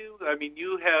for you? I mean,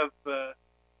 you have,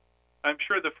 I'm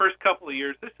sure the first couple of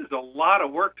years, this is a lot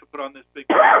of work to put on this big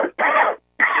conference.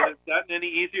 Has it gotten any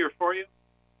easier for you?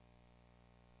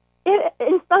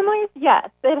 In some ways, yes,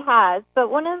 it has. But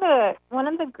one of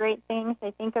the great things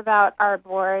I think about our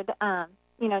board,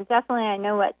 definitely I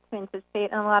know what to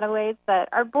anticipate in a lot of ways, but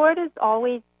our board is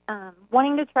always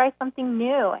wanting to try something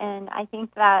new, and I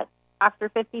think that after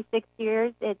 56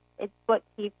 years, it's what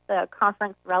keeps the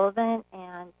conference relevant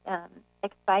and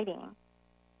exciting.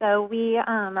 So we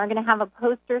are going to have a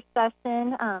poster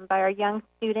session by our young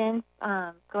students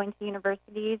going to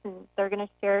universities, and they're going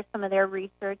to share some of their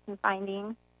research and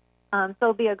findings. So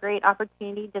it'll be a great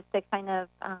opportunity just to kind of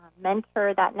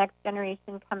mentor that next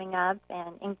generation coming up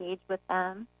and engage with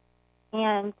them.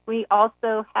 And we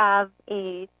also have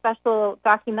a special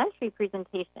documentary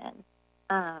presentation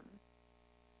on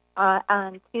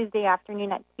Tuesday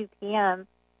afternoon at 2 p.m.,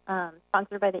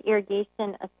 sponsored by the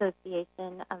Irrigation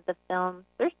Association of the film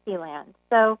Thirsty Land.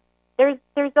 So there's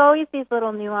always these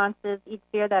little nuances each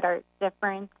year that are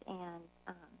different, and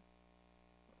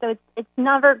so it's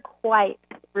never quite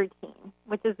routine,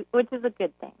 which is a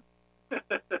good thing.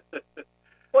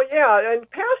 Well, yeah, in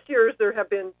past years there have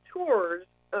been tours,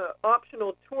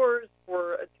 optional tours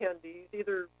for attendees,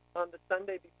 either on the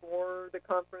Sunday before the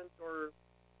conference or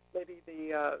maybe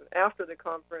the after the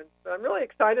conference. But I'm really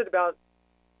excited about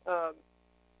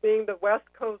being the West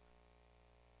Coast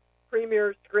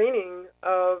premiere screening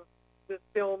of this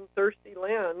film Thirsty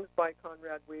Land by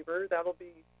Conrad Weaver. That'll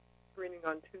be screening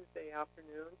on Tuesday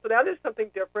afternoon. So that is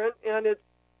something different, and it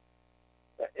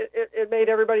made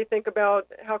everybody think about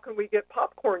how can we get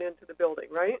popcorn into the building,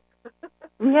 right?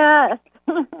 Yes.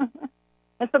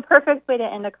 It's a perfect way to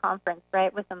end a conference,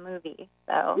 right, with a movie.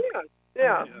 So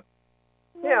Yeah.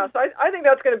 So I think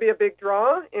that's going to be a big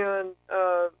draw, and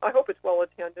I hope it's well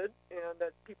attended and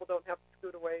that people don't have to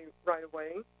scoot away right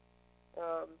away.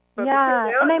 And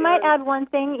I might add one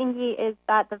thing, Ingy, is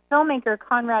that the filmmaker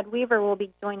Conrad Weaver will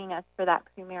be joining us for that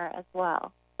premiere as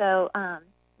well. So,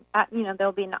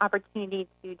 there'll be an opportunity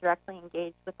to directly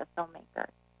engage with the filmmaker.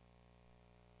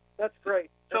 That's great.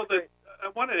 I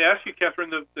wanted to ask you, Catherine,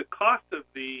 the cost of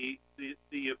the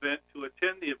event, to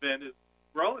attend the event, is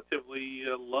relatively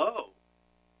low.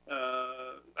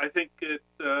 I think it's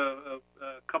a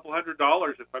couple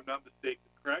 $100, if I'm not mistaken,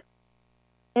 correct?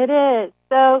 It is.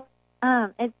 So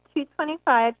it's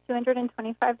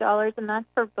 $225, and that's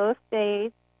for both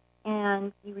days.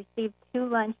 And you receive 2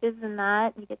 lunches in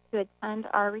that. You get to attend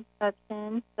our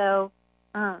reception. So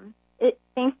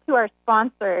thanks to our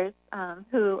sponsors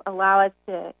who allow us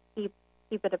to keep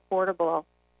it affordable,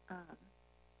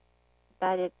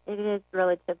 that it is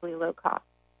relatively low cost.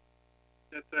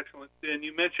 That's excellent. And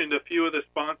you mentioned a few of the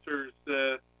sponsors.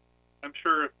 I'm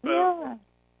sure if we're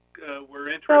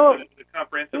interested in the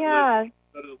comprehensive list,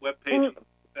 go to the webpage and look at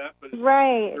that. But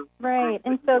Right.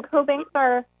 And so CoBank's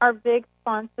our big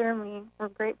sponsor, and we're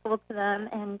grateful to them.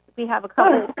 And we have a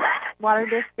couple water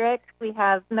districts. We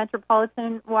have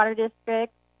Metropolitan Water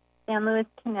District, San Luis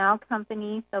Canal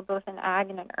Company, so both an ag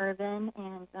and an urban,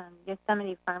 and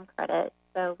Yosemite Farm Credit.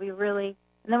 So we really,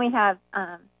 and then we have,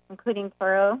 including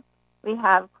Toro, we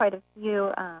have quite a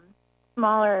few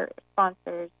smaller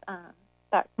sponsors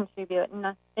that contribute,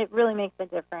 and it really makes a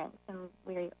difference, and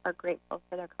we are grateful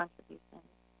for their contributions.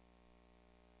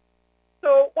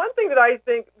 So one thing that I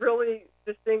think really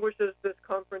distinguishes this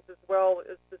conference as well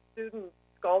is the student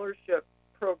scholarship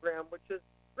program, which has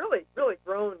really, really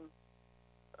grown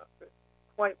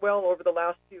quite well over the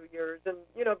last few years. And,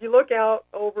 if you look out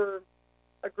over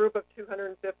a group of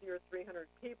 250 or 300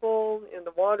 people in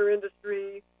the water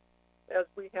industry, as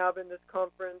we have in this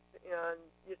conference, and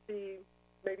you see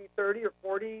maybe 30 or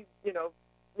 40,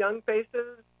 young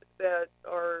faces that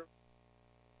are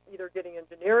either getting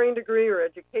engineering degree or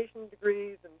education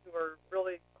degrees and who are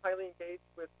really highly engaged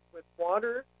with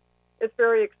water, it's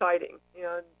very exciting.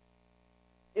 And,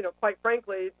 quite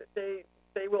frankly, they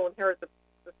will inherit the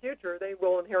future. They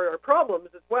will inherit our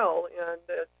problems as well, and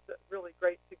it's really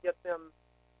great to get them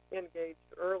engaged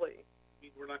early. I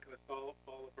mean, we're not going to solve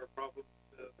all of our problems.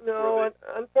 No,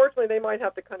 unfortunately, they might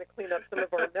have to kind of clean up some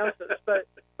of our messes.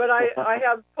 But I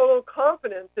have total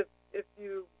confidence if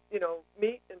you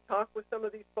meet and talk with some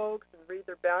of these folks and read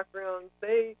their backgrounds,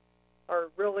 they are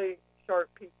really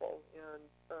sharp people. And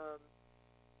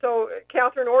so,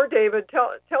 Catherine or David,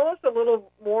 tell us a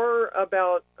little more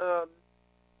about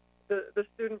the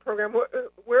student program.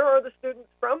 Where are the students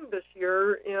from this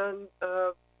year, and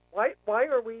why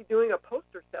are we doing a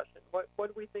poster session? What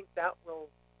do we think that will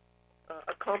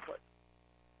accomplish?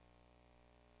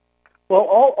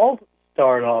 Well, I'll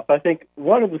start off. I think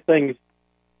one of the things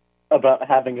about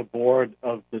having a board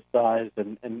of this size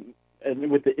and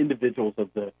with the individuals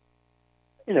of the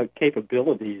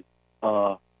capabilities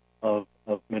of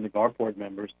many of our board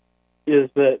members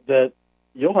is that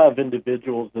you'll have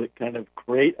individuals that kind of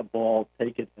create a ball,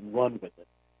 take it, and run with it,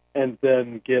 and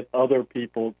then get other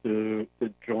people to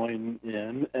join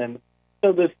in. And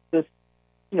so this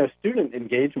student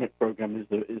engagement program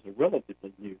is a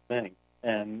relatively new thing.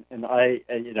 And I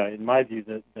in my view,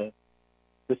 the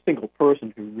single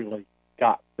person who really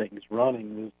got things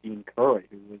running was Dean Curry,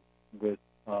 who was with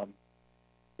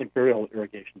Imperial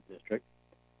Irrigation District.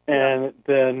 And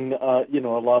then, a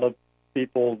lot of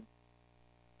people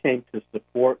came to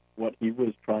support what he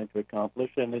was trying to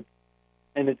accomplish, and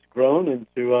it's grown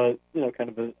into a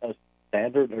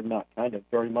standard, or not kind of,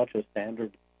 very much a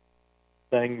standard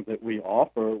thing that we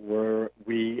offer, where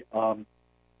we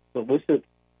solicit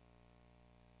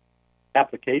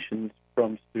applications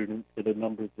from students at a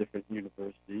number of different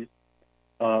universities,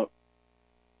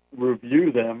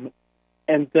 review them,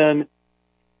 and then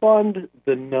fund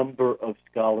the number of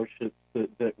scholarships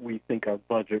that we think our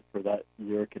budget for that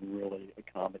year can really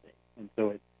accommodate. And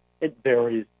so it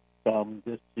varies some.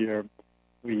 This year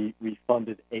we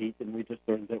funded 8, and we just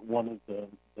learned that one of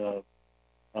the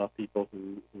people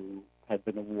who had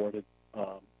been awarded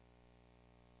a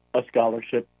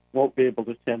scholarship won't be able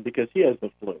to attend because he has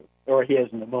the flu or he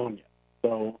has pneumonia.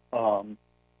 So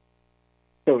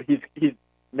he's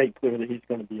made clear that he's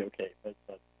going to be okay, but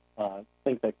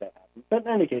things like that happen. But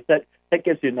in any case, that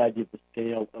gives you an idea of the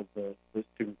scale of the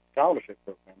student scholarship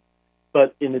program.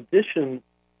 But in addition,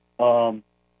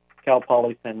 Cal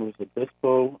Poly San Luis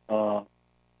Obispo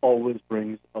always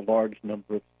brings a large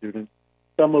number of students,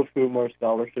 some of whom are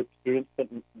scholarship students, but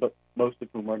most of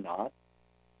whom are not.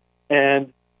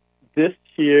 And this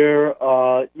year,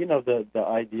 the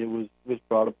idea was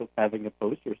brought up of having a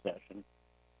poster session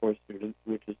for students,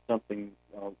 which is something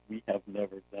we have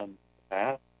never done in the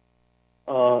past.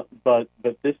 But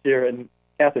this year, and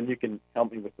Catherine, you can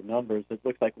help me with the numbers, it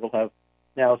looks like we'll have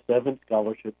now 7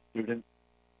 scholarship students,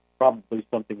 probably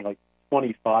something like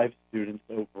 25 students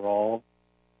overall.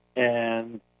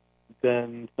 And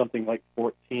than something like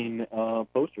 14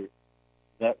 posters.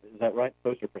 Is that right?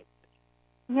 Poster print.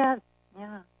 Yes.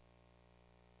 Yeah.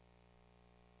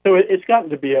 So it's gotten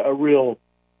to be a real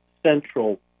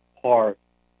central part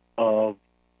of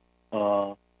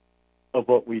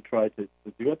what we try to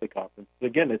do at the conference.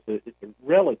 Again, it's a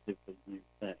relatively new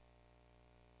thing.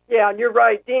 Yeah, and you're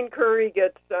right. Dean Curry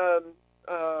gets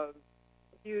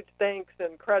huge thanks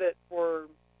and credit for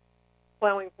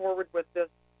plowing forward with this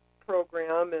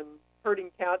program and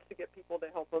herding cats to get people to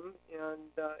help them, and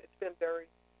it's been very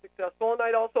successful. And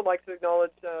I'd also like to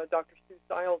acknowledge Dr. Stu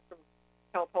Stiles from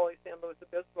Cal Poly San Luis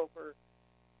Obispo for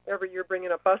every year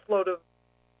bringing a busload of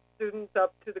students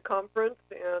up to the conference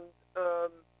and,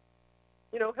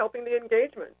 helping the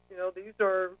engagement. These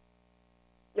are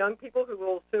young people who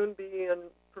will soon be in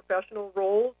professional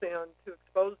roles, and to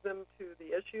expose them to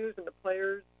the issues and the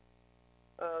players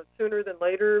sooner than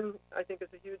later, I think is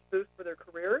a huge boost for their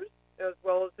careers, as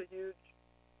well as a huge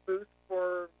boost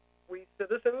for we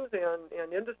citizens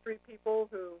and industry people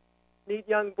who need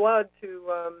young blood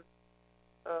to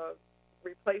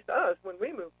replace us when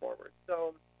we move forward.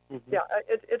 So, yeah,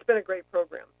 it's been a great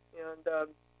program. And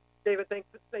David,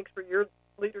 thanks for your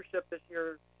leadership this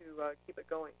year to keep it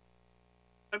going.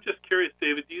 I'm just curious,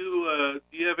 David, do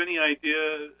you have any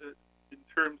idea in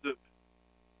terms of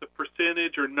the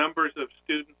percentage or numbers of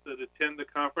students that attend the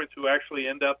conference who actually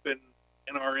end up in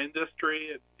our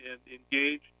industry and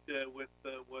engaged with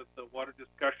the water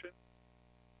discussion?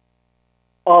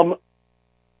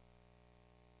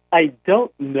 I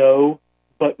don't know,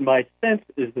 but my sense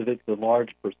is that it's a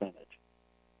large percentage.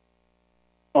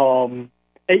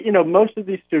 Most of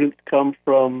these students come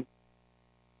from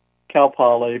Cal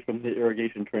Poly, from the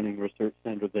Irrigation Training Research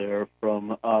Center there,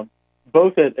 from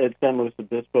both at San Luis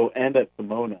Obispo and at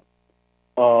Pomona,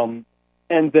 and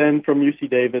then from UC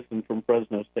Davis and from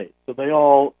Fresno State. So they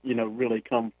all, really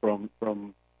come from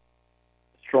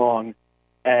strong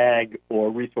ag or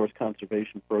resource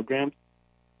conservation programs.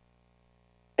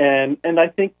 And I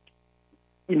think,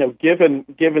 given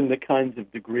the kinds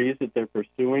of degrees that they're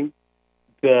pursuing,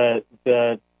 the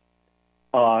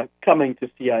coming to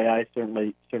CII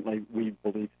certainly we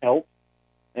believe helps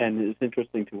and is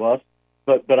interesting to us.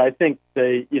 But I think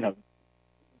they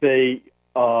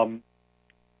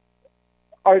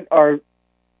are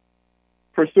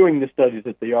pursuing the studies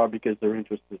that they are because they're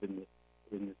interested in this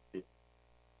field.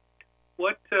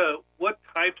 What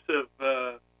types of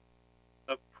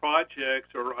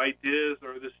projects or ideas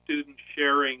are the students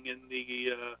sharing in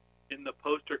the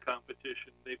poster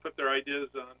competition? They put their ideas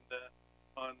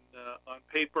on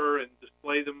paper and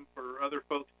display them for other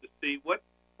folks to see. What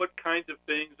kinds of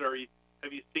things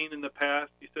have you seen in the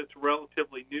past? You said it's a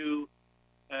relatively new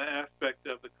aspect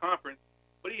of the conference.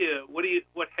 What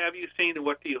have you seen, and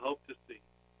what do you hope to see?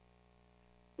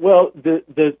 Well,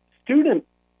 the student,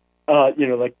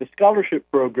 like the scholarship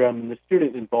program and the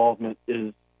student involvement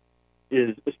is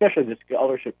especially the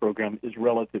scholarship program is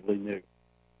relatively new.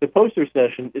 The poster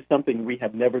session is something we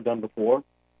have never done before,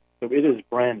 so it is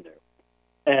brand new.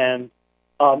 And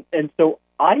so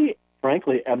I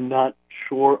frankly am not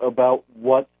sure about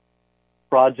what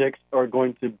projects are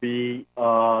going to be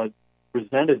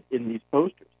presented in these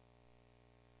posters.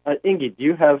 Inge, do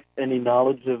you have any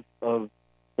knowledge of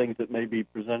things that may be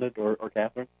presented, or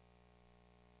Catherine?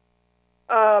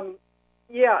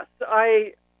 Yes,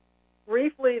 I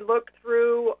briefly looked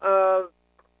through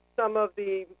some of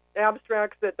the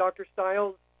abstracts that Dr.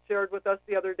 Stiles shared with us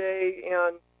the other day,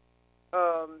 and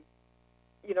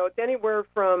it's anywhere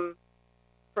from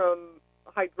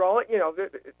hydraulic.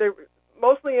 They're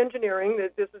mostly engineering.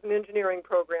 This is an engineering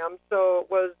program, so it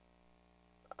was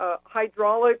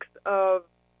hydraulics of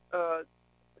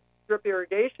drip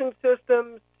irrigation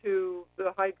systems to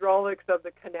the hydraulics of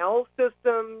the canal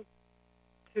systems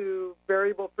to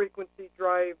variable frequency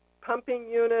drive pumping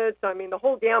units. I mean, the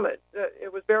whole gamut.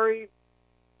 It was very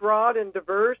broad and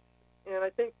diverse, and I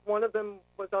think one of them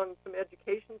was on some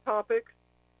education topics.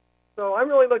 So I'm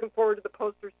really looking forward to the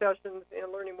poster sessions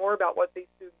and learning more about what these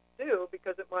students do,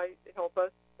 because it might help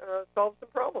us solve some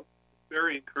problems.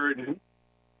 Very encouraging.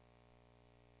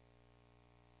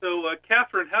 So,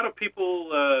 Catherine, how do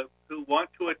people who want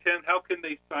to attend, how can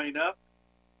they sign up?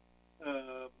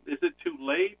 Is it too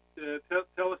late?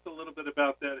 Tell us a little bit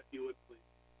about that, if you would, please.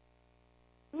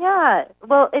 Yeah,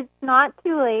 well, it's not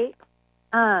too late.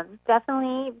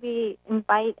 Definitely, we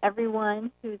invite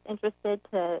everyone who's interested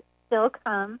to still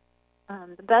come.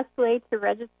 The best way to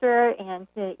register and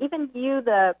to even view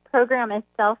the program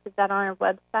itself is on our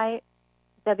website,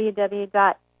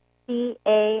 www.caii.org,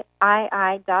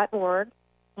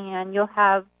 and you'll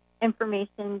have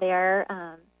information there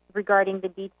regarding the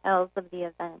details of the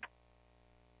event.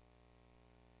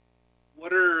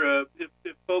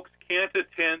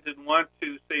 attend and want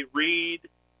to, say, read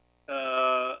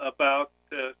about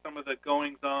some of the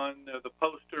goings-on, the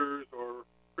posters or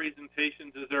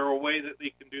presentations, is there a way that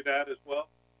they can do that as well?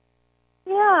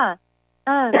 Yeah.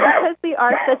 Because we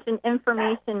are such an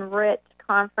information-rich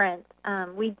conference,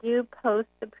 we do post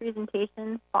the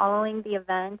presentations following the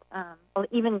event.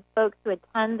 Even folks who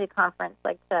attend the conference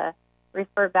like to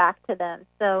refer back to them.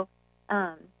 So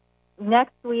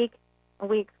next week, a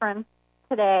week from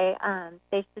today,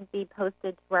 they should be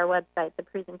posted to our website, the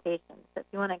presentations. So if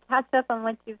you want to catch up on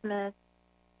what you've missed,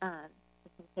 you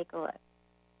can take a look.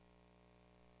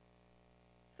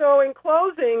 So in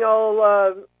closing,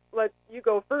 I'll let you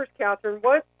go first, Catherine.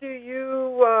 What do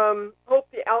you hope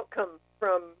the outcome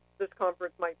from this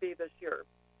conference might be this year?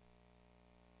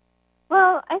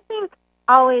 Well, I think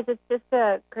always it's just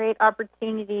a great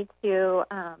opportunity to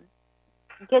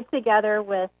get together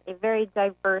with a very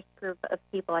diverse group of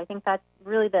people. I think that's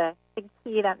really the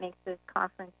key that makes this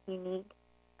conference unique.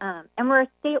 And we're a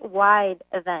statewide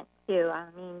event, too. I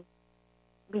mean,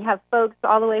 we have folks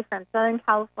all the way from Southern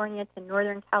California to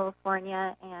Northern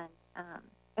California, and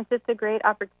it's just a great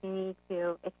opportunity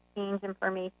to exchange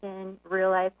information,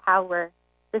 realize how we're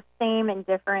the same and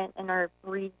different in our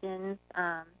regions,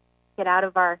 get out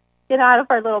of our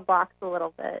little box a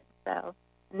little bit, and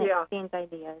exchange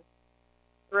ideas.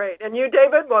 Great. And you,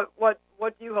 David, what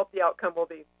do you hope the outcome will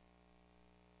be?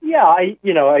 Yeah, I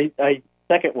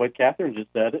second what Catherine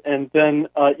just said, and then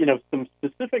some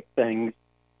specific things.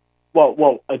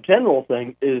 Well, a general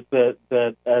thing is that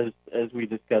as we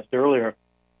discussed earlier,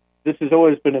 this has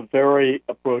always been a very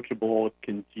approachable,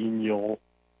 congenial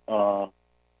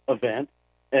event,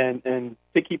 and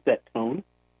to keep that tone,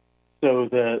 so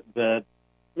that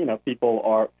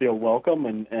people feel welcome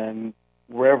and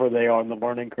wherever they are in the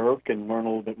learning curve can learn a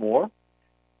little bit more.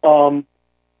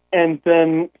 And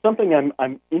then something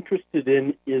I'm interested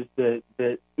in is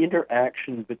the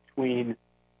interaction between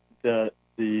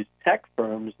these tech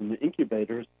firms and the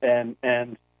incubators and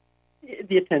the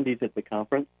attendees at the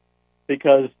conference,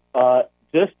 because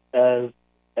just as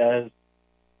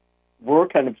we're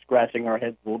kind of scratching our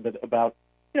heads a little bit about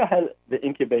how the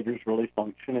incubators really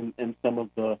function and some of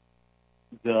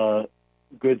the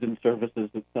goods and services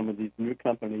that some of these new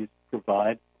companies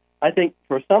provide, I think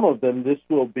for some of them this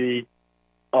will be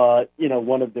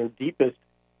one of their deepest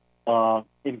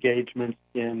engagements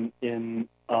in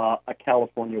a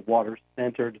California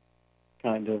water-centered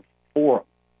kind of forum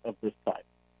of this type.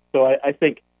 So I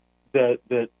think that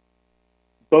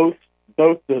both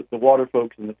the water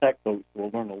folks and the tech folks will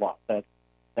learn a lot.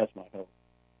 That's my hope.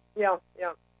 Yeah.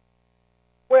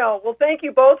 Well, thank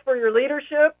you both for your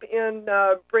leadership in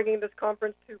bringing this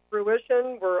conference to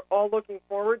fruition. We're all looking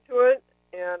forward to it,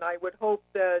 and I would hope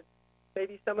that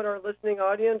maybe some of our listening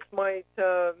audience might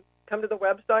come to the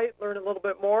website, learn a little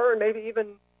bit more, and maybe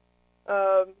even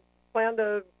plan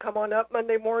to come on up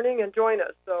Monday morning and join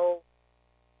us. So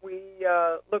we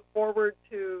look forward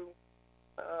to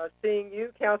seeing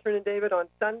you, Catherine and David, on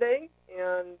Sunday,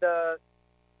 and to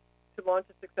launch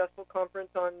a successful conference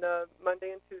on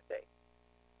Monday and Tuesday.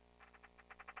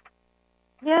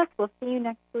 Yes, we'll see you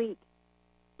next week.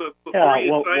 But before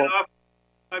you sign off,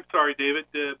 I'm sorry, David.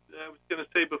 I was going to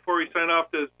say, before we sign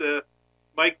off, does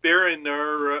Mike Barron,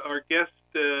 our guest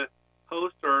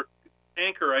host, or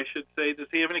anchor, I should say, does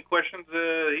he have any questions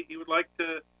he would like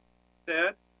to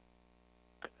add?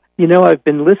 I've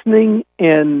been listening,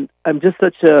 and I'm just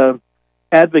such a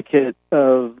advocate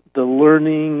of the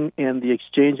learning and the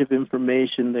exchange of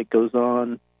information that goes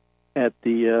on at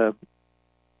the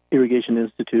Irrigation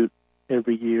Institute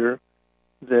every year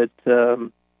that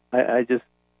I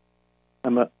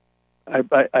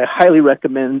highly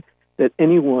recommend that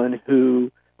anyone who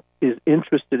is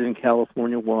interested in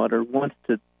California water, wants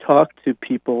to talk to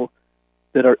people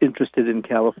that are interested in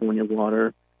California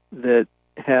water, that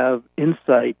have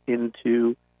insight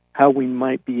into how we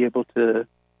might be able to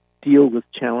deal with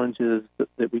challenges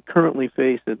that we currently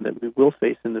face and that we will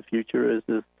face in the future, as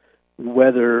the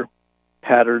weather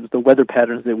patterns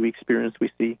that we experience.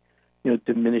 We see,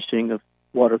 diminishing of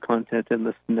water content in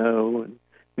the snow, and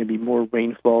maybe more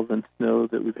rainfall than snow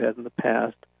that we've had in the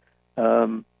past.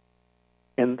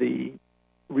 And the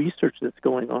research that's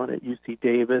going on at UC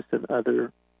Davis and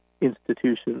other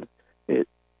institutions, it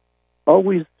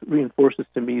always reinforces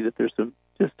to me that there's some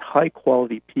just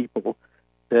high-quality people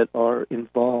that are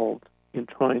involved in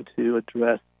trying to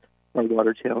address our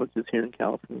water challenges here in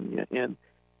California. And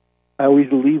I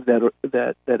always leave that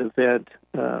event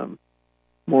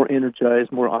more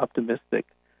energized, more optimistic,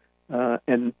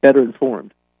 and better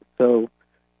informed. So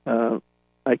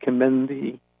I commend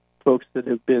the folks that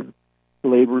have been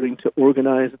laboring to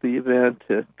organize the event,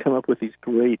 to come up with these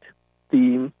great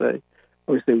themes. I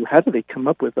always say, well, how do they come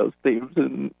up with those themes?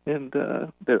 And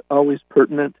they're always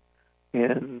pertinent,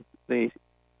 and they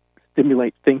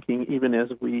stimulate thinking even as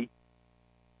we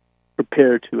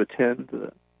prepare to attend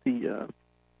the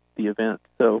event.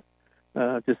 So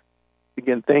just,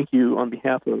 again, thank you on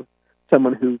behalf of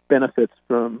someone who benefits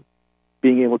from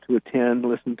being able to attend,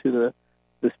 listen to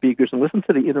the speakers, and listen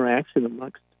to the interaction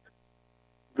amongst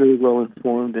very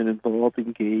well-informed and involved,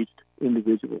 engaged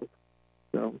individuals.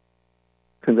 So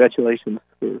congratulations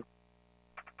for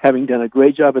having done a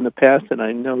great job in the past, and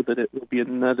I know that it will be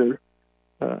another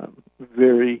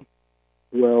very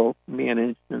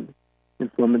well-managed and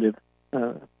informative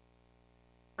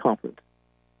conference.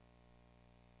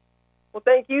 Well,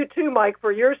 thank you too, Mike,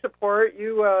 for your support.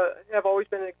 You have always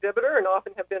been an exhibitor and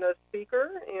often have been a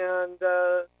speaker. And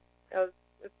as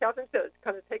Catherine said, it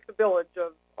kind of takes a village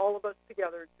of all of us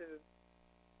together to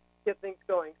get things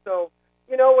going. So,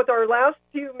 with our last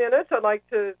few minutes, I'd like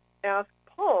to ask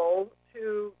Paul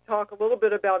to talk a little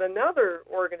bit about another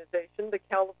organization, the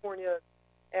California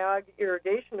Ag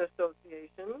Irrigation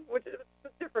Association, which is a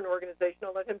different organization.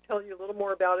 I'll let him tell you a little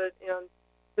more about it and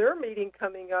their meeting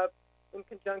coming up in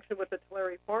conjunction with the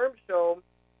Tulare Farm Show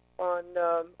on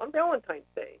Valentine's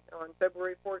Day, on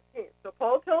February 14th. So,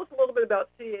 Paul, tell us a little bit about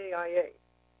CAIA.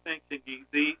 Thanks,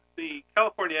 Ingy. The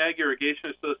California Ag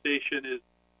Irrigation Association is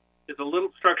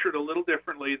structured a little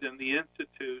differently than the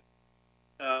Institute.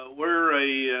 We're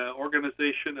a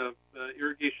organization of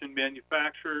irrigation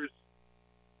manufacturers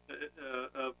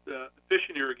of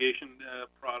efficient irrigation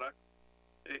products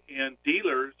and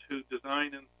dealers who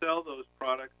design and sell those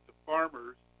products to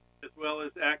farmers, as well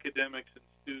as academics and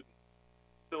students.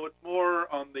 So it's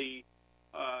more on the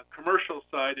commercial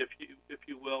side, if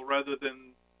you will, rather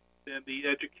than the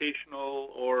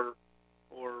educational or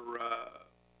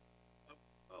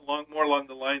more along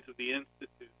the lines of the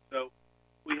Institute. So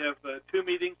we have 2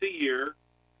 meetings a year.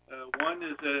 One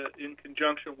is in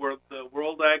conjunction with the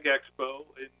World Ag Expo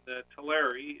in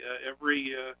Tulare.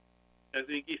 As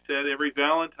Ingy said, every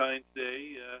Valentine's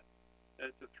Day.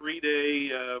 It's a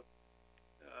 3-day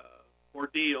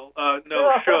ordeal,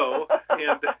 show.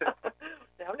 And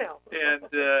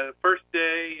and first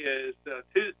day is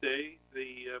Tuesday.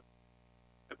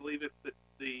 I believe it's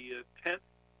the 10th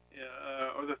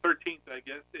or the 13th, I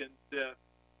guess. And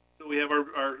so we have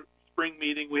our spring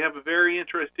meeting. We have a very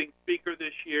interesting speaker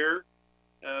this year.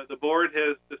 The board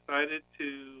has decided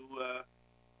to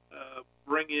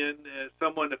bring in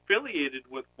someone affiliated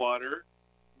with water,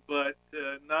 but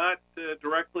not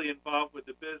directly involved with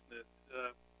the business.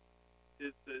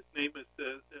 His name is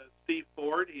Steve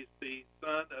Ford. He's the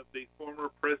son of the former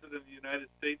President of the United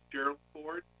States, Gerald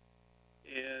Ford,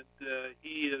 and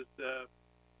he's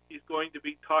going to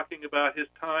be talking about his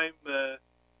time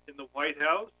in the White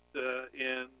House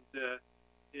and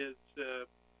his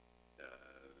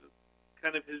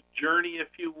kind of his journey,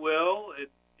 if you will,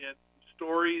 and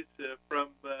stories from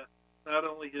not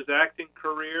only his acting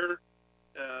career,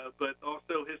 but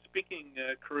also his speaking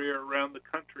career around the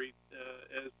country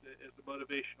as a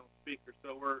motivational speaker.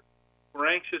 So we're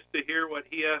anxious to hear what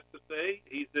he has to say.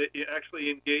 He's actually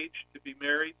engaged to be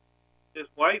married. His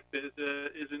wife is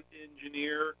an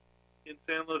engineer in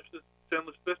San Luis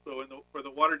Obispo for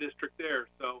the water district there.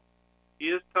 So he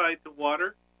is tied to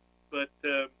water, but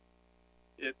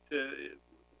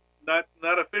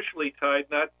not officially tied,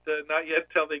 not yet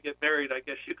till they get married, I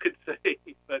guess you could say.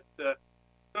 But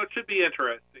so it should be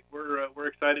interesting. We're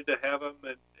excited to have him,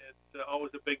 and it's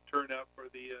always a big turnout for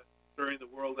during the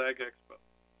World Ag Expo.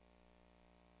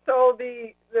 So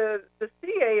the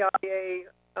CAIA,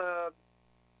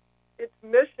 its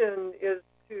mission is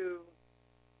to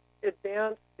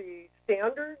advance the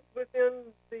standards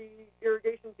within the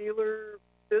irrigation dealer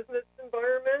business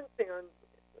environment and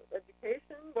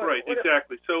education.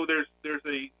 Exactly. So there's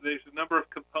a number of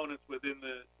components within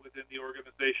the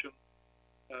organization.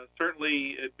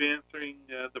 Certainly advancing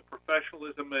the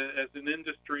professionalism as an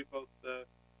industry,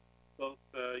 both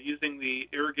using the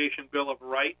Irrigation Bill of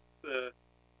Rights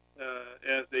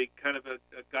as a kind of a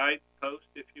guidepost,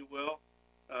 if you will,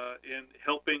 and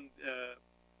helping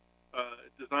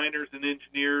designers and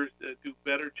engineers do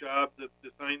better jobs of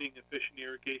designing efficient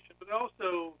irrigation, but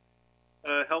also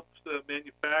helps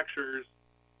manufacturers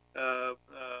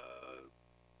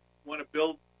want to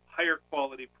build higher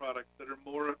quality products that are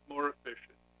more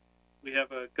efficient. We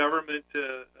have a government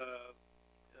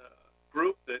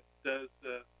group that does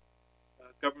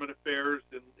government affairs,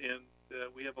 and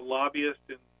we have a lobbyist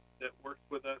that works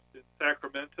with us in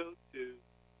Sacramento to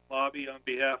lobby on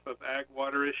behalf of ag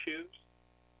water issues,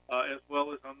 as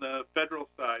well as on the federal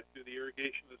side through the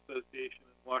Irrigation Association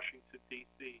in Washington,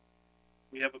 D.C.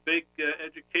 We have a big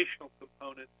educational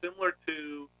component, similar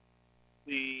to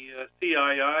the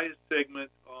CII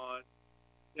segment on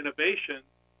innovation.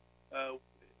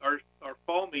 Our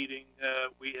fall meeting,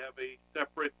 we have a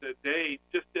separate day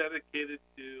just dedicated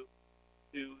to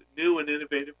new and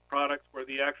innovative products, where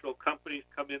the actual companies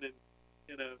come in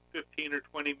a 15 or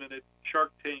 20 minute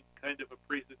Shark Tank kind of a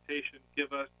presentation,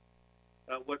 give us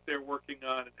what they're working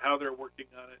on and how they're working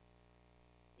on it.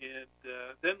 And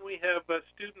then we have a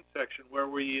student section where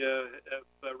we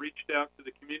have reached out to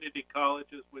the community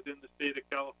colleges within the state of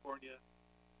California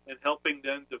and helping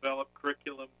them develop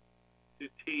curriculum to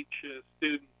teach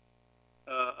students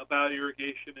about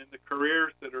irrigation and the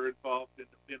careers that are involved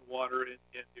in water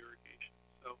and irrigation.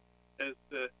 So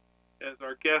as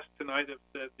our guests tonight have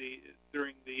said,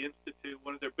 during the Institute,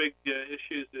 one of their big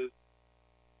issues is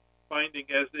finding,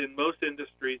 as in most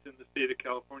industries in the state of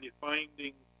California,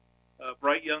 finding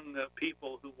bright young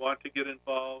people who want to get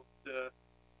involved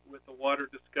with the water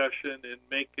discussion and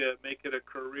make it a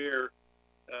career,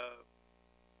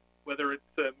 whether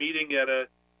it's meeting at a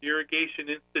irrigation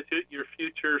institute, your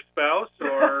future spouse,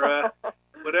 or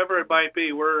whatever it might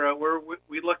be.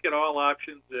 We look at all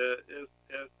options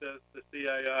as does the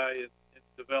CII in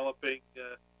developing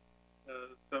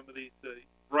some of these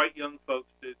bright young folks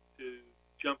to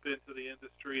jump into the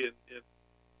industry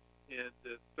and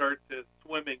start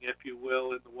swimming, if you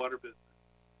will, in the water business.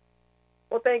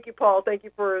 Well, thank you, Paul. Thank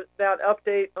you for that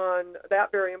update on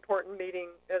that very important meeting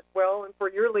as well, and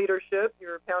for your leadership.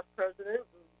 You're past president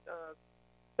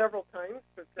several times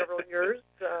for several years,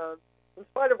 in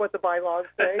spite of what the bylaws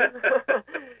say,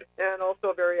 and also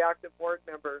a very active board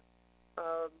member.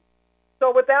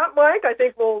 So with that, Mike, I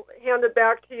think we'll hand it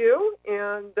back to you,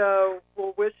 and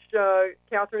we'll wish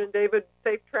Catherine and David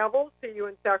safe travels. See you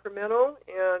in Sacramento,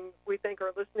 and we thank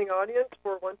our listening audience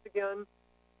for once again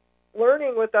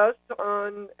learning with us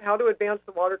on how to advance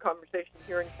the water conversation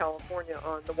here in California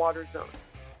on the Water Zone.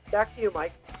 Back to you,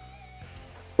 Mike.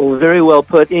 Well, very well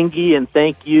put, Ingy, and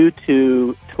thank you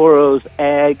to Toro's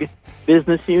Ag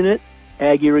Business Unit,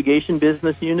 Ag Irrigation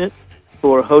Business Unit,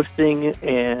 for hosting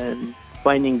and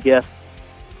finding guests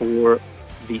for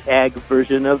the ag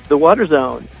version of the Water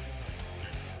Zone.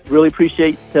 Really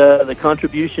appreciate the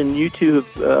contribution you two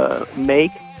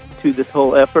make to this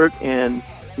whole effort, and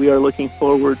we are looking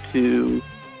forward to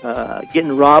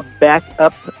getting Rob back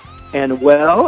up and well